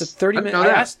 Yeah, wow, it's a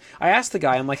 30-minute. I asked the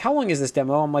guy. I'm like, how long is this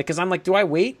demo? I'm like, do I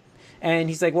wait? And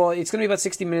he's like, well, it's going to be about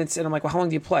 60 minutes. And I'm like, well, how long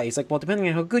do you play? He's like, well, depending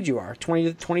on how good you are,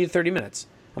 20 to 30 minutes.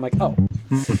 I'm like, oh.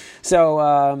 So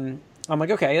I'm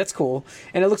like, okay, that's cool.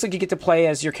 And it looks like you get to play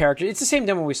as your character. It's the same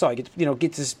demo we saw. You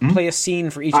get to play a scene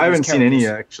for each of these characters. I haven't seen any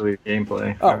actually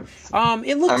gameplay. Oh,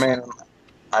 it looks. I mean,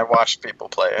 I watched people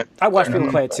play it. I watched people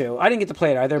play it too. I didn't get to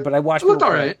play it either, but I watched people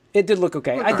play it. It did look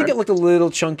okay. I think it looked a little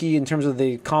chunky in terms of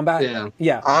the combat.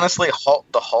 Yeah. Honestly,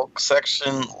 the Hulk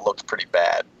section looked pretty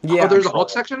bad. Yeah. Oh, there's a Hulk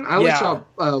section? I only saw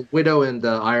Widow and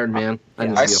Iron Man.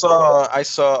 I saw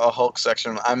a Hulk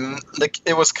section.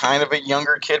 It was kind of a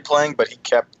younger kid playing, but he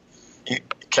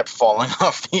kept falling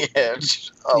off the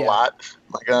edge a lot.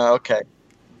 I'm like, okay.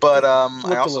 But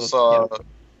I also saw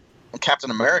a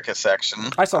Captain America section.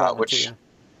 I saw that one too,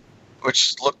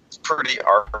 which looked pretty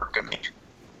Arkham-y.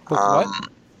 What?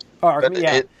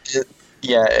 Arkham,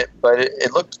 but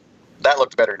it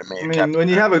looked better to me. I mean, when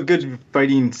you have a good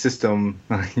fighting system,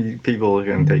 people are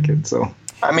going to take it. So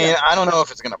I mean, I don't know if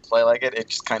it's going to play like it. It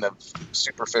just kind of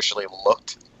superficially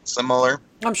looked similar.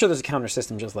 I'm sure there's a counter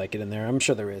system just like it in there. I'm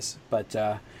sure there is. But,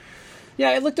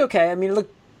 it looked okay. I mean,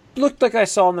 looked like I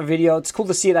saw in the video. It's cool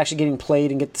to see it actually getting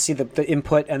played and get to see the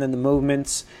input and then the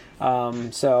movements.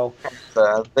 So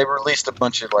they released a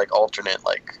bunch of like alternate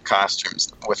like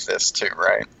costumes with this too,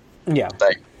 right? Yeah.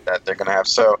 That they're gonna have.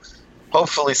 So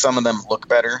hopefully some of them look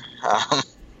better.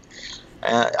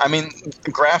 I mean,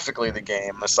 graphically, the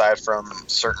game, aside from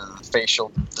certain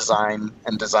facial design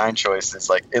and design choices,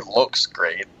 like it looks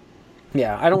great.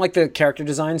 Yeah, I don't like the character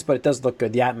designs, but it does look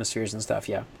good. The atmospheres and stuff,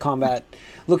 yeah. Combat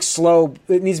looks slow.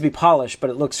 It needs to be polished, but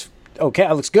it looks okay.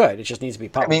 It looks good. It just needs to be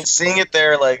polished. I mean, seeing it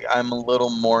there, like I'm a little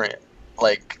more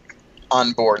like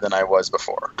on board than I was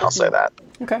before. I'll say that.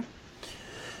 Okay.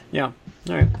 Yeah.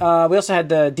 All right. We also had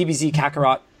the DBZ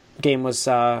Kakarot game was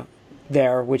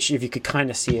there, which if you could kind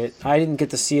of see it, I didn't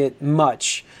get to see it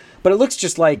much, but it looks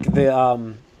just like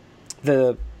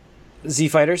the Z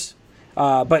Fighters,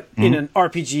 but in an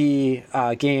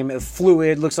RPG game,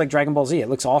 fluid, looks like Dragon Ball Z. It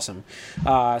looks awesome.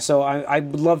 So I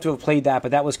would love to have played that,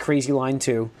 but that was Crazy Line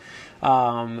 2.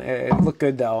 It looked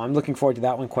good though. I'm looking forward to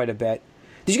that one quite a bit.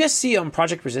 Did you guys see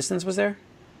Project Resistance was there?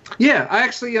 Yeah, I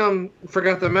actually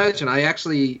forgot to mention. I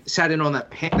actually sat in on that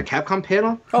the Capcom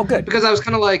panel. Oh, good. Because I was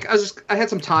kind of like, I had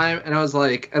some time, and I was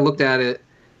like, I looked at it,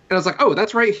 and I was like, oh,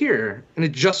 that's right here, and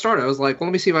it just started. I was like, well,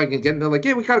 let me see if I can get. And they're like,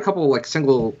 yeah, we got a couple like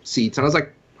single seats, and I was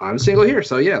like, I'm single here,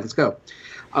 so yeah, let's go.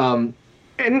 And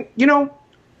you know,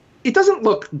 it doesn't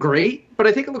look great, but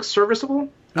I think it looks serviceable.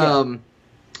 Yeah.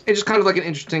 It's just kind of like an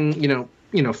interesting, you know,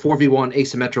 4v1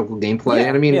 asymmetrical gameplay, Yeah,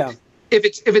 and I mean. yeah. If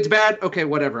it's bad, okay,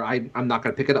 whatever. I'm not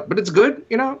going to pick it up. But it's good,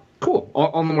 you know, cool.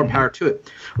 All the more power to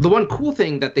it. The one cool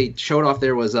thing that they showed off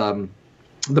there was the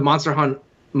Monster Hunter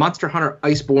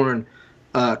Iceborne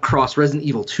cross Resident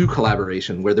Evil 2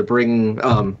 collaboration, where they're bringing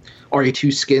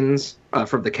RE2 skins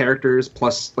from the characters,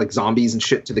 plus like zombies and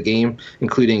shit to the game,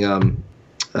 including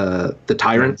the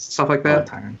Tyrants, stuff like that.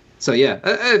 Tyrant. So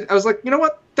yeah, I was like, you know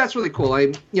what? That's really cool.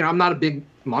 I'm not a big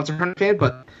Monster Hunter fan,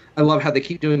 but I love how they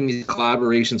keep doing these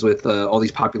collaborations with all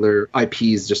these popular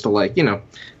IPs just to, like, you know,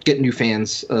 get new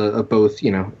fans of both, you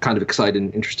know, kind of excited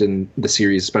and interested in the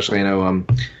series. Especially, I know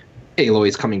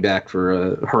Aloy's coming back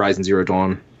for Horizon Zero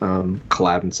Dawn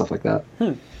collab and stuff like that.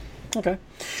 Okay.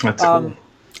 That's cool.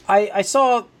 I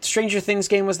saw Stranger Things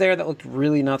game was there that looked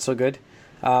really not so good.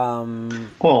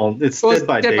 Well, it's Dead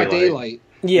by Daylight.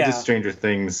 Yeah. Just Stranger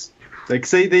Things. Like,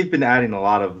 say they've been adding a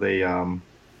lot of the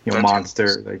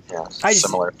monster, like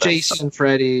Similar things. Jason,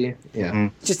 Freddy, yeah.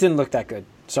 Just didn't look that good.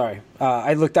 Sorry.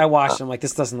 I watched and I'm like,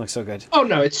 this doesn't look so good. Oh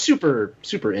no, it's super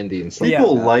Indie and stuff.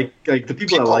 People like the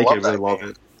people that like it really love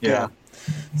it. Yeah.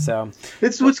 So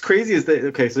It's what's crazy is that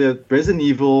so they have Resident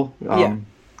Evil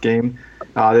game,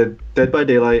 the Dead by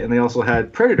Daylight, and they also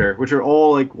had Predator, which are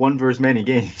all like one versus many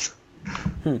games.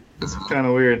 It's kind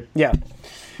of weird. Yeah.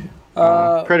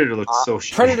 Predator looked so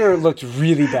shit. Predator looked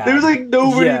really bad. There was like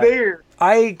nobody there.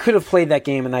 I could have played that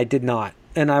game and I did not.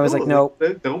 And I was like, nope.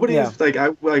 Nobody was like,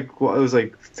 it was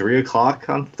like 3:00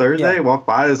 on Thursday. Yeah. I walked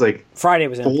by, it was like Friday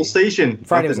was empty. full station.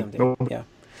 Friday was Nothing. empty. No. Yeah.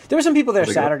 There were some people there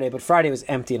Was it Saturday, but Friday was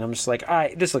empty, and I'm just like,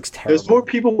 this looks terrible. There's more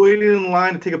people waiting in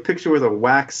line to take a picture with a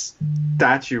wax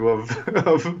statue of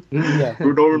Norman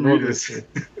Reedus.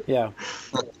 Yeah.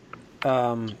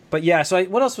 But yeah, so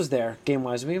what else was there game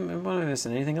wise? Am I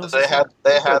missing anything else? They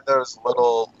had those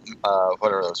little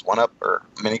what are those 1-up or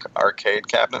mini arcade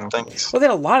cabinet things. Well, they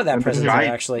had a lot of that And the present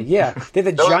giant. actually. Yeah, they had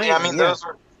the Those, giant. I mean, those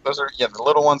are the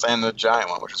little ones and the giant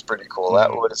one, which is pretty cool.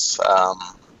 That was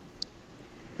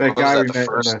That guy we the met in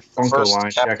first- the Funko first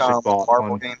line, he actually Capcom bought Marvel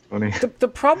one. game. Funny. The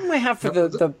problem I have for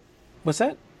the what's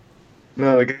that?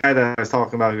 No, the guy that I was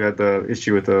talking about who had the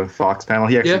issue with the Fox panel,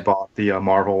 he actually bought the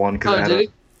Marvel one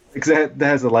because that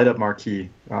has a light up marquee.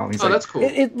 He's like, that's cool.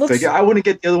 It looks. Like, I wouldn't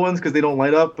get the other ones because they don't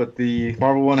light up, but the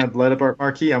Marvel one had the light up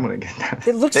marquee. I'm gonna get that.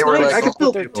 It looks They were nice, like- I can but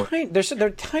build they're people. tiny. They're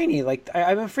tiny. Like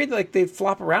I'm afraid that, like they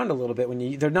flop around a little bit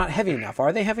when they're not heavy enough.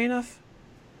 Are they heavy enough?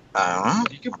 I don't know.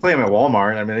 You can play them at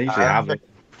Walmart. I mean, they usually have them.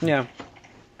 Yeah.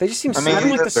 They just seem. I mean, I don't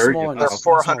like the they're smaller. They're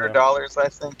 $400, I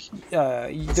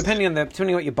think. Depending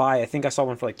on what you buy, I think I saw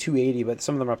one for like $280, but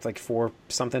some of them are up to like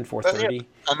 $430.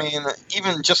 I mean,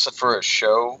 even just for a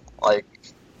show like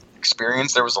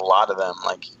experience, there was a lot of them.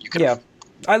 Like you could. Yeah,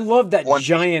 I love that One-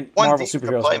 giant one Marvel piece to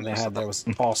superheroes play one they with. had. That was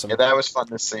awesome. Yeah, that was fun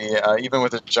to see. Even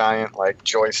with a giant like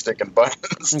joystick and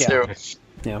buttons Yeah. too.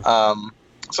 Yeah.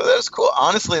 So that was cool.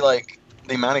 Honestly, like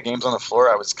the amount of games on the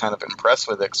floor, I was kind of impressed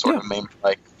with it. Sort of made me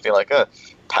like feel like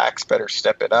PAX better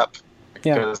step it up.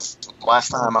 Yeah. Because last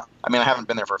time, I mean, I haven't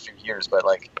been there for a few years, but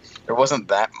like there wasn't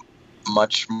that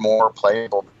much more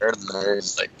playable there than there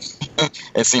is. Like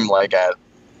it seemed like at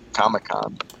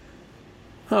Comic-Con.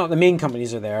 Oh, the main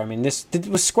companies are there. I mean,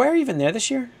 was Square even there this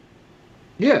year?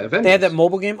 Yeah, Avengers. They had that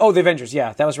mobile game. Oh, the Avengers.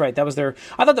 Yeah, that was right. That was their.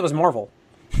 I thought that was Marvel.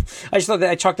 I just thought that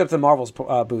I chalked up to the Marvel's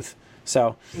booth.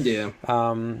 So yeah.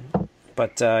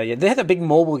 But yeah, they had a big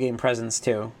mobile game presence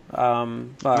too.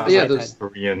 Yeah, those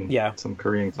Korean. Yeah. Some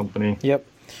Korean company. Yep.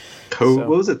 Code. So-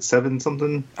 What was it? 7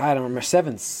 something. I don't remember.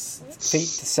 Fate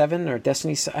 7 or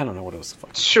Destiny. I don't know what it was.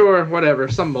 sure, whatever.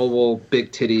 Some mobile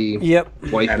big titty Yep.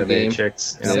 white Anime game.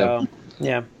 chicks. Yeah. So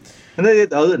yeah. And they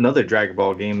did another Dragon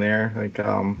Ball game there, like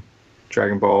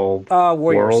Dragon Ball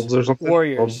Warriors. Worlds or something.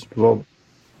 Warriors. Well,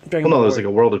 no, it was like a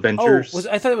World Adventures.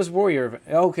 I thought it was Warrior.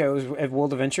 Okay, it was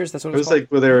World Adventures. That's what It was called? like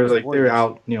where they were like they Warriors. were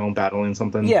out, battling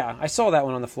something. Yeah, I saw that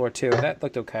one on the floor too. That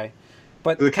looked okay.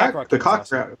 But The Kakarot the was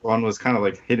awesome. Kakarot one was kind of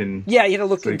like hidden. Yeah, you had to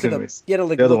look So you into the. couldn't You had to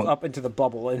like the other look one- up into the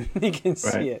bubble and you can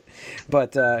see Right. it,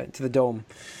 but to the dome.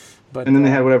 But And then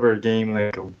they had whatever game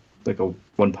like a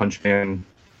One Punch Man,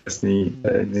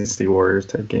 Dynasty Warriors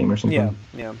type game or something.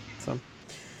 yeah. So,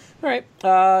 all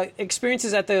right,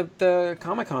 experiences at the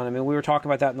Comic-Con. I mean, we were talking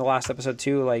about that in the last episode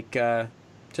too. Like,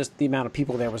 just the amount of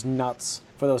people there was nuts.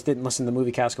 For those who didn't listen to the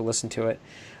movie cast, go listen to it.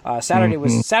 Saturday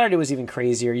was even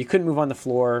crazier. You couldn't move on the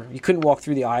floor. You couldn't walk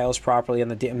through the aisles properly on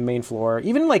the main floor.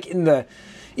 Even in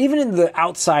the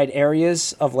outside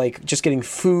areas of like just getting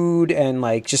food and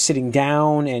like just sitting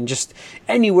down and just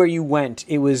anywhere you went,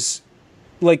 it was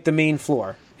like the main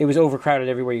floor. It was overcrowded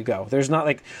everywhere you go. There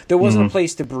wasn't a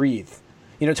place to breathe.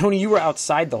 Tony, you were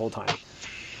outside the whole time.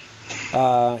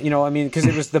 Because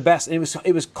it was the best. It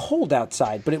was cold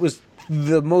outside, but it was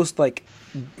the most like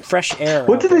fresh air.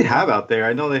 What out did there. they have out there?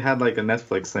 I know they had like a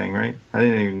Netflix thing, right? I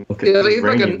didn't even look at Yeah, it. they had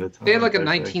like Raining a a ton, they had like a but,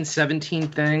 1917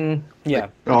 thing. Yeah.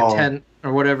 Like a tent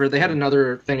or whatever. They had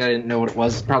another thing I didn't know what it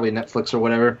was. Probably Netflix or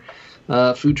whatever.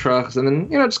 Food trucks and then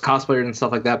just cosplayers and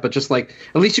stuff like that. But just like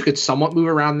at least you could somewhat move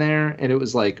around there, and it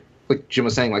was like Jim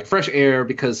was saying, like fresh air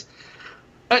because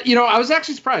I was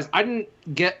actually surprised. I didn't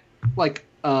get like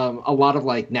a lot of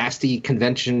like nasty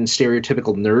convention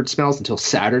stereotypical nerd smells until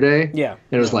Saturday. Yeah. And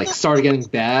it was like started getting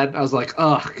bad. I was like,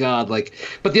 oh god, like.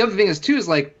 But the other thing is too is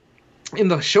like in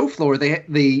the show floor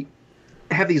they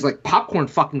have these like popcorn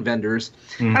fucking vendors.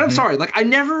 And I'm sorry, like I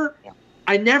never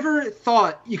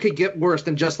thought you could get worse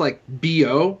than just like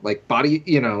BO, like body,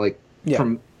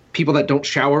 from people that don't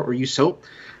shower or use soap.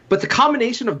 But the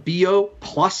combination of BO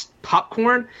plus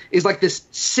popcorn is like this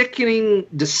sickening,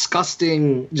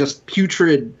 disgusting, just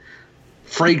putrid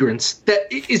fragrance that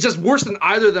is just worse than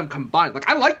either of them combined. Like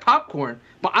I like popcorn,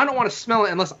 but I don't want to smell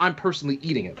it unless I'm personally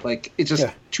eating it. Like it's just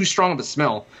too strong of a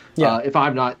smell if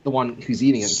I'm not the one who's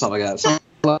eating it and stuff like that. So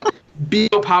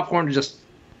BO popcorn is just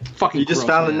fucking You just gross,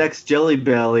 found man. the next Jelly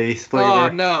Belly flavor. Oh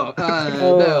no!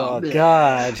 Oh No.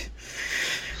 God.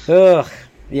 Ugh.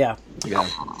 Yeah. Yeah.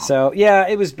 So yeah,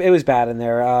 it was bad in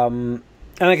there. And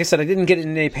like I said, I didn't get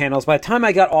in any panels. By the time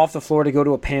I got off the floor to go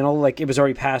to a panel, like it was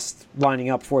already past lining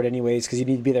up for it anyways, because you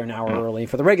need to be there an hour early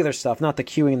for the regular stuff, not the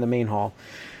queuing in the main hall.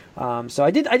 So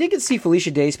I did get to see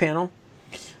Felicia Day's panel,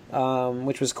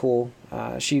 which was cool.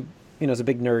 She is a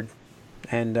big nerd,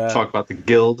 and Talk about the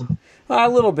guild. a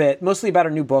little bit, mostly about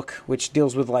her new book, which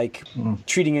deals with like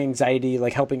treating anxiety,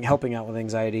 like helping out with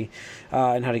anxiety,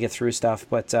 and how to get through stuff.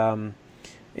 But a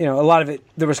lot of it,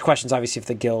 there was questions obviously of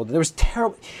the guild. There was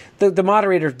terrible. The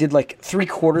moderator did like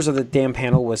 3/4 of the damn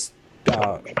panel was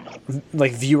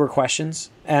like viewer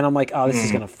questions, and I'm like, oh, this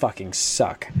is gonna fucking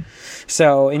suck.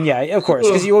 So, and yeah, of course,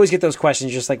 because you always get those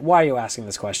questions. You're just like, why are you asking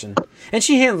this question? And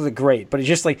she handled it great, but it's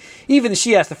just like, even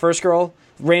she asked the first girl,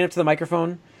 ran up to the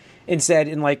microphone, and said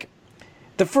in like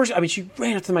she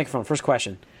ran up to the microphone. First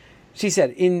question, she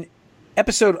said in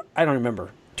episode I don't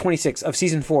remember 26 of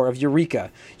season 4 of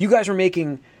Eureka, you guys were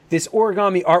making this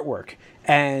origami artwork,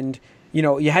 and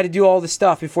you had to do all this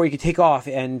stuff before you could take off.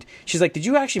 And she's like, did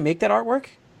you actually make that artwork?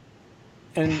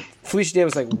 And Felicia Day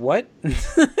was like, what?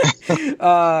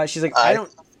 She's like, I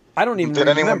don't even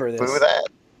remember this. Did anyone boo that?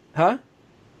 Huh?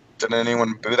 Did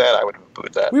anyone boo that? I would have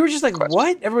booed that. We were just like, question.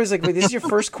 what? Everybody's like, wait, this is your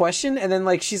first question? And then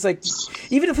like, she's like,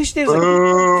 even if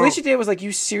Felicia Day was like,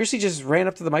 you seriously just ran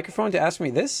up to the microphone to ask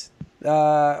me this?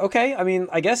 Okay. I mean,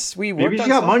 I guess we worked Maybe she on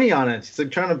got stuff. money on it. She's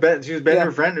like trying to bet. She was betting Yeah.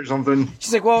 her friend or something.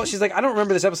 She's like, I don't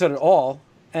remember this episode at all.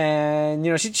 And,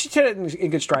 she took it in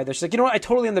good stride there. She's like, you know what? I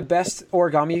totally am the best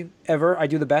origami ever. I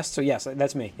do the best. So, yes,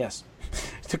 that's me. Yes.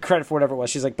 Took credit for whatever it was.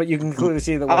 She's like, but you can clearly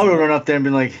see that. I would have run up there and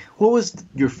been like, what was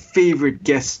your favorite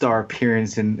guest star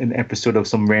appearance in an episode of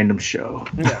some random show?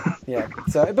 Yeah.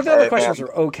 So, but the other questions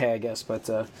were okay, I guess. But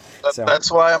so.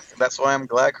 That's why I'm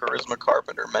glad Charisma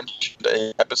Carpenter mentioned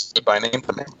an episode by name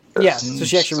to me. Yeah, so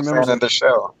she actually remembers of the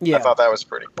show. Yeah. I thought that was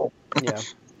pretty cool. Yeah.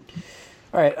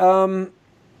 All right.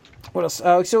 What else?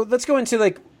 So let's go into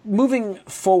like moving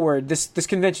forward. This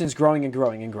convention is growing and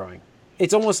growing and growing.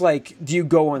 it's almost like, do you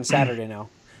go on Saturday now?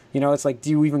 It's like, do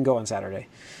you even go on Saturday?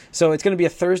 So it's going to be a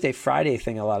Thursday, Friday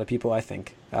thing. A lot of people, I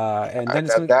think, and then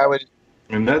that would.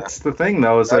 And that's the thing,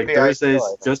 though. Is like Thursday's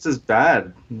just as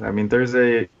bad. I mean,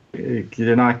 Thursday,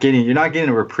 you're not getting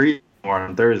a reprieve more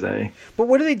on Thursday. But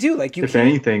what do they do? Like, if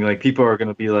anything, like people are going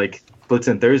to be like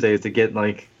blitzing Thursdays to get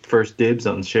like first dibs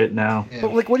on shit now. Yeah.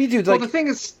 But like, what do you do? Like, well, the thing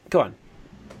is, go on.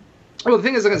 Well, the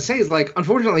thing is, I'm gonna say is like,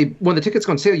 unfortunately, when the tickets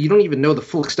go on sale, you don't even know the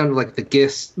full extent of like the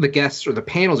guests or the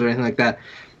panels or anything like that.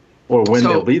 Or when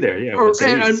they'll be there, yeah.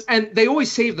 And they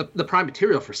always save the prime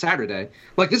material for Saturday.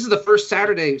 Like, this is the first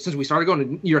Saturday since we started going to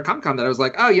New York Comic Con that I was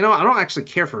like, oh, I don't actually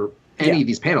care for any of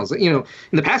these panels. In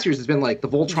the past years, it's been like the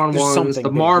Voltron ones,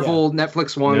 the Marvel,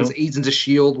 Netflix ones, Agents of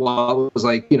S.H.I.E.L.D., while it was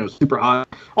like, super hot.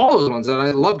 All those ones, and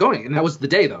I love going. And that was the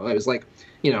day, though. It was like,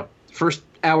 first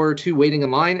hour or two waiting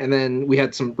in line, and then we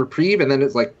had some reprieve, and then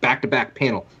it's like back-to-back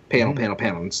panel. And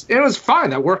it was fine.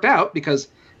 That worked out because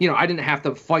I didn't have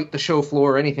to fight the show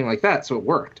floor or anything like that, so it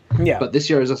worked. Yeah. But this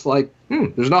year I was just like,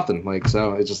 there's nothing. Like,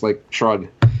 so it's just like shrug.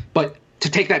 But to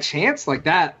take that chance, like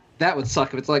that would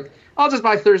suck if it's like, I'll just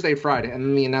buy Thursday, Friday, and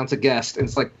then we announce a guest, and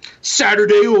it's like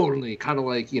Saturday only, kind of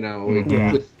like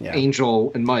with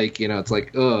Angel and Mike. It's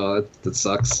like, that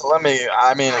sucks.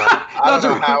 I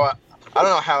don't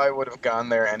know how I would have gone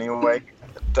there anyway.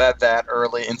 That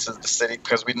early into the city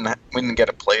because we didn't get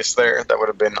a place there. That would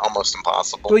have been almost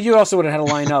impossible. Well, you also would have had to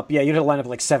line up. Yeah, you'd have to line up at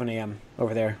like 7 a.m.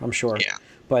 over there, I'm sure. Yeah.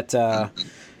 But I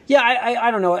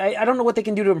don't know. I don't know what they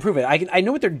can do to improve it. I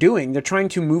know what they're doing. They're trying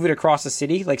to move it across the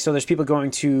city. Like, so there's people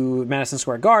going to Madison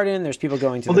Square Garden. There's people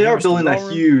going to. Well, they are building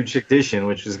a huge addition,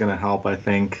 which is going to help, I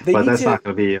think. But that's not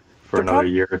going to be for another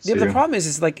year or two. Yeah, the problem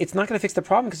is like it's not going to fix the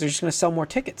problem because they're just going to sell more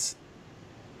tickets.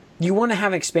 You want to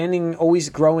have expanding, always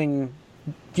growing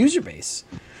user base.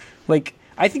 Like,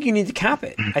 I think you need to cap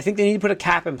it. I think they need to put a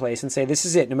cap in place and say, this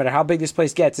is it. No matter how big this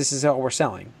place gets, this is what we're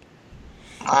selling.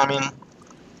 I mean,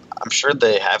 I'm sure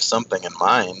they have something in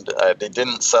mind. They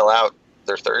didn't sell out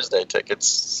their Thursday tickets,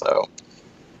 so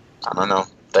I don't know.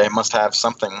 They must have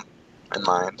something in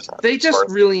mind. They just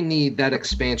really need that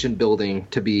expansion building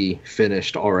to be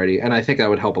finished already, and I think that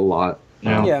would help a lot.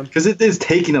 Yeah, because it is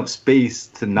taking up space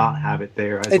to not have it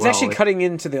there. It's actually cutting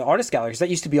into the artist galleries. That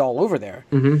used to be all over there.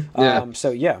 Mm-hmm. Yeah.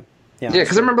 So yeah.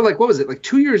 Because I remember, like, what was it? Like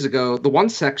 2 years ago, the one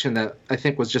section that I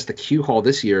think was just the Q Hall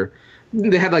this year,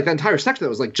 they had like the entire section that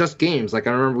was like just games. Like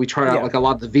I remember we tried out like a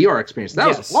lot of the VR experience.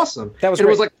 That was awesome. That was great. It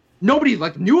was like nobody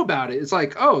like knew about it. It's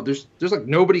like, oh, there's like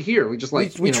nobody here. We just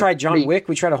like we tried John Wick.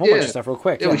 We tried a whole bunch of stuff real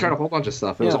quick. Yeah, we tried a whole bunch of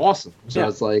stuff. It was awesome. So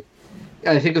it's like.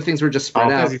 I think the things were just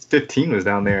spread out. 15 was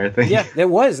down there, I think. Yeah, it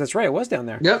was. That's right. It was down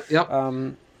there. Yep.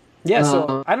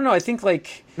 So I don't know. I think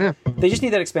like they just need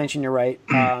that expansion. You're right.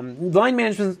 Line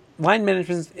management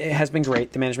has been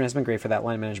great. The management has been great for that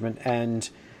line management, and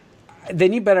they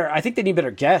need better. I think they need better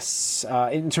guests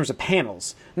in terms of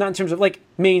panels, not in terms of like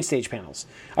main stage panels.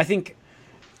 I think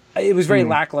it was very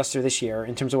lackluster this year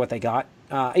in terms of what they got.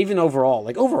 Even overall,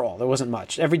 there wasn't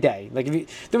much every day. Like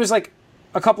there was like.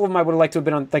 A couple of them I would have liked to have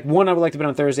been on, like one I would like to have been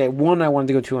on Thursday, one I wanted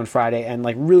to go to on Friday, and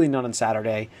like really none on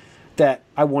Saturday that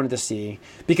I wanted to see.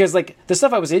 Because like the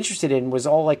stuff I was interested in was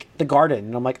all like the garden.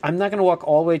 And I'm like, I'm not going to walk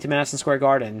all the way to Madison Square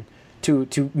Garden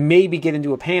to maybe get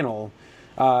into a panel,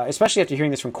 especially after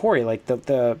hearing this from Corey, like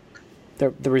the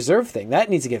reserve thing. That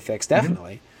needs to get fixed,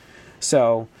 definitely.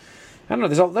 So, I don't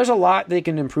know, there's a lot they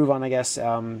can improve on, I guess.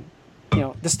 The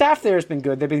staff there has been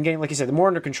good. They've been getting, like you said, they're more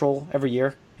under control every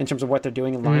year in terms of what they're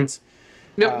doing in lines.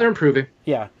 Yep, they're improving.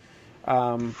 Yeah.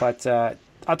 But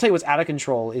I'll tell you what's out of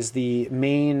control is the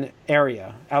main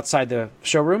area outside the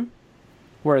showroom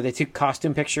where they took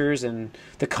costume pictures and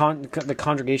the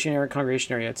congregation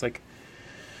area. It's like,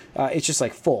 it's just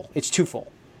like full. It's too full.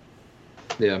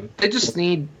 Yeah. They just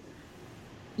need,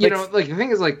 like the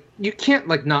thing is like, you can't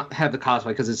like not have the cosplay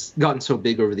because it's gotten so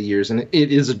big over the years and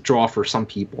it is a draw for some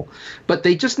people. But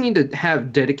they just need to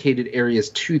have dedicated areas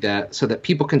to that so that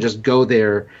people can just go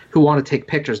there who want to take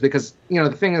pictures. Because,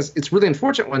 the thing is, it's really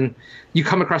unfortunate when you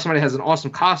come across somebody who has an awesome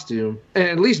costume, and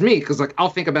at least me, because like I'll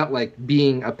think about like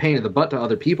being a pain in the butt to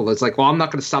other people. It's like, well, I'm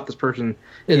not going to stop this person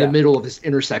in the middle of this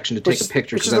intersection to take a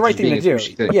picture. Which is the right thing to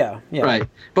do. Yeah. Right.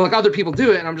 But like other people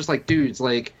do it, and I'm just like, dudes,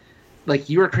 like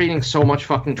you are creating so much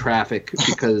fucking traffic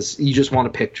because you just want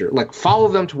a picture. Like, follow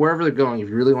them to wherever they're going if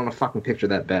you really want a fucking picture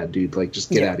that bad, dude. Like, just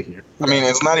get out of here. I mean,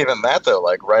 it's not even that, though.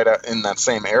 Like, right out in that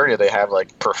same area, they have,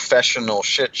 like, professional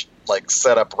shit, like,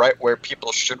 set up right where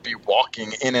people should be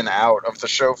walking in and out of the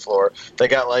show floor. They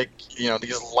got, like,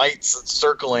 these lights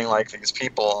circling, like, these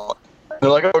people. They're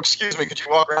like, oh, excuse me, could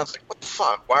you walk around? It's like, what the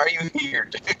fuck? Why are you here,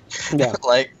 dude? Yeah.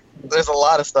 Like, there's a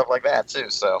lot of stuff like that, too,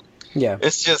 so. Yeah.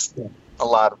 It's just... a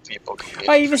lot of people competing.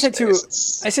 I even said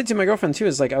to my girlfriend too,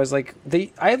 I was like,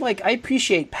 I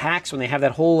appreciate PAX when they have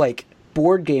that whole like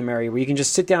board game area where you can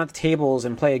just sit down at the tables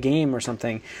and play a game or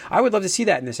something. I would love to see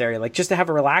that in this area, like just to have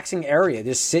a relaxing area,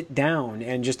 just sit down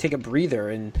and just take a breather.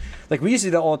 And like we used to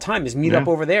do that all the time, is meet up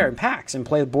over there in PAX and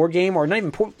play a board game, or not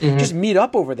even just meet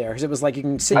up over there, because it was like you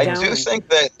can sit down. I do think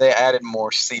that they added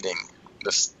more seating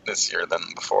this year than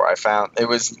before. I found it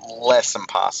was less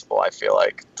impossible, I feel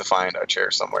like, to find a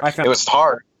chair somewhere. It was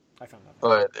hard. I found that,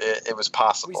 but it was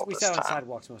possible. We sat on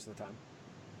sidewalks most of the time.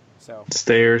 So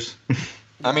stairs.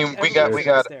 I mean, we got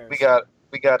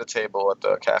a table at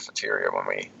the cafeteria when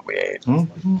we ate.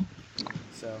 Mm-hmm.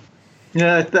 So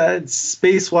yeah, that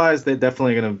space wise, they're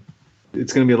definitely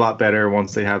it's gonna be a lot better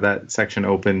once they have that section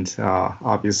opened,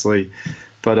 obviously.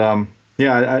 But I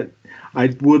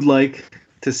would like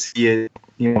to see it.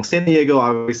 You know, San Diego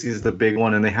obviously is the big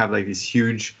one, and they have like these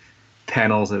huge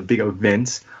panels and big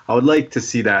events. I would like to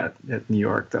see that at New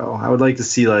York, though. I would like to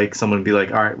see like someone be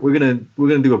like, "All right, we're gonna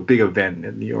do a big event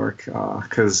in New York,"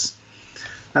 because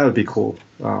that would be cool.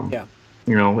 Yeah.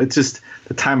 You know, it's just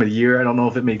the time of the year. I don't know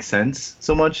if it makes sense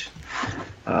so much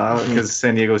because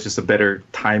San Diego is just a better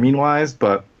timing wise,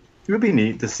 but it would be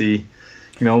neat to see.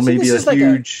 You know, maybe a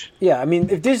huge. I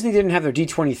mean, if Disney didn't have their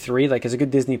D23, like, it's a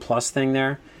good Disney Plus thing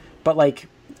there, but like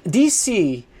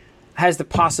DC has the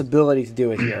possibility to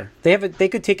do it here. They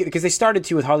could take it because they started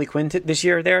to with Harley Quinn this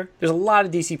year. There's a lot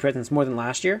of DC presence, more than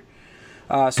last year.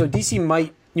 So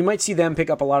DC you might see them pick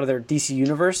up a lot of their DC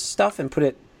Universe stuff and put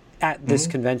it at this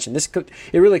convention. It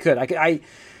really could. I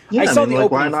saw the opening.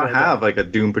 Why not have like a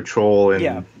Doom Patrol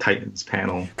and Titans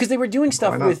panel? Because they were doing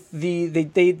stuff with they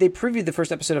previewed the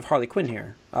first episode of Harley Quinn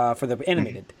here for the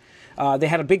animated. They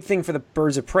had a big thing for the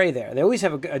Birds of Prey there. They always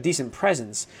have a decent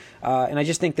presence, and I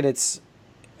just think that it's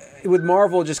with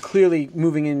Marvel just clearly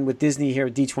moving in with Disney here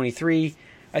at D23.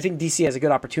 I think DC has a good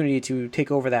opportunity to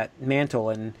take over that mantle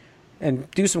and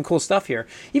do some cool stuff here.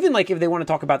 Even like if they want to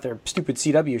talk about their stupid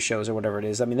CW shows or whatever it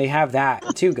is. I mean, they have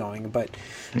that too going. But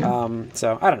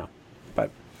so I don't know.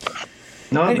 But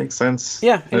no, it makes sense.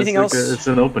 Yeah. Anything else? It's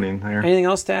an opening there. Anything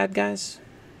else to add, guys?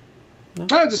 No,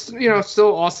 just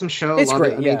still awesome show. It's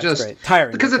great. It's great.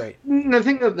 Tiring because the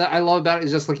thing that I love about it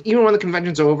is just like even when the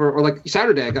convention's over, or like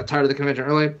Saturday, I got tired of the convention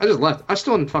early. I just left. I'm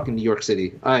still in fucking New York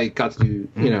City. I got to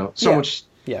do so much.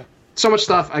 Yeah. So much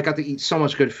stuff. I got to eat so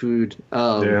much good food.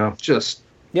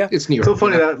 It's New York. So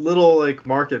funny that little like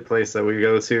marketplace that we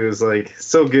go to is like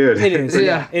so good. It is.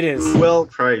 It is well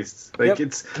priced. Like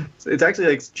it's actually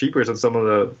like cheaper than some of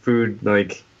the food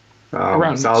like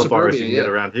salad bars you can get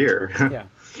around here. Yeah.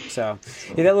 So,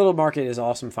 that little market is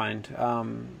awesome find.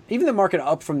 Even the market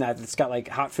up from that's got like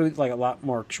hot food, like a lot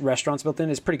more restaurants built in,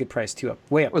 is pretty good price too.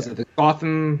 Way up. Was it the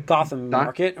Gotham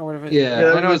Market or whatever?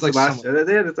 Yeah, I know it's like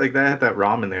they had that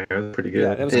ramen there. It was pretty good.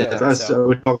 Yeah, that was good. So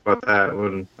we talked about that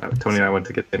when Tony and I went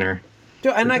to get dinner.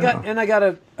 Dude, and I got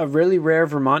a really rare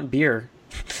Vermont beer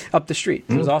up the street.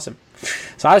 It was awesome.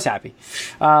 So I was happy.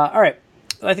 All right.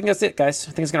 I think that's it, guys.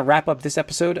 I think it's going to wrap up this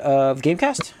episode of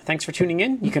Gamecast. Thanks for tuning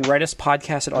in. You can write us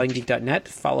podcast@allyoucangeek.net.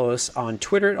 Follow us on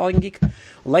Twitter @allyoucangeek.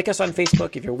 Like us on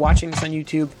Facebook. If you're watching this on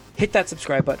YouTube, hit that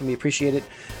subscribe button. We appreciate it.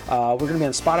 We're going to be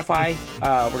on Spotify.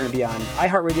 We're going to be on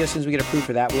iHeartRadio as soon as we get approved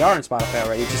for that. We are on Spotify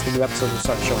already. Just the new episodes will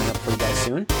start showing up for you guys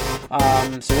soon.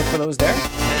 So look for those there.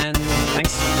 And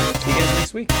thanks. See you guys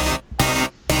next week.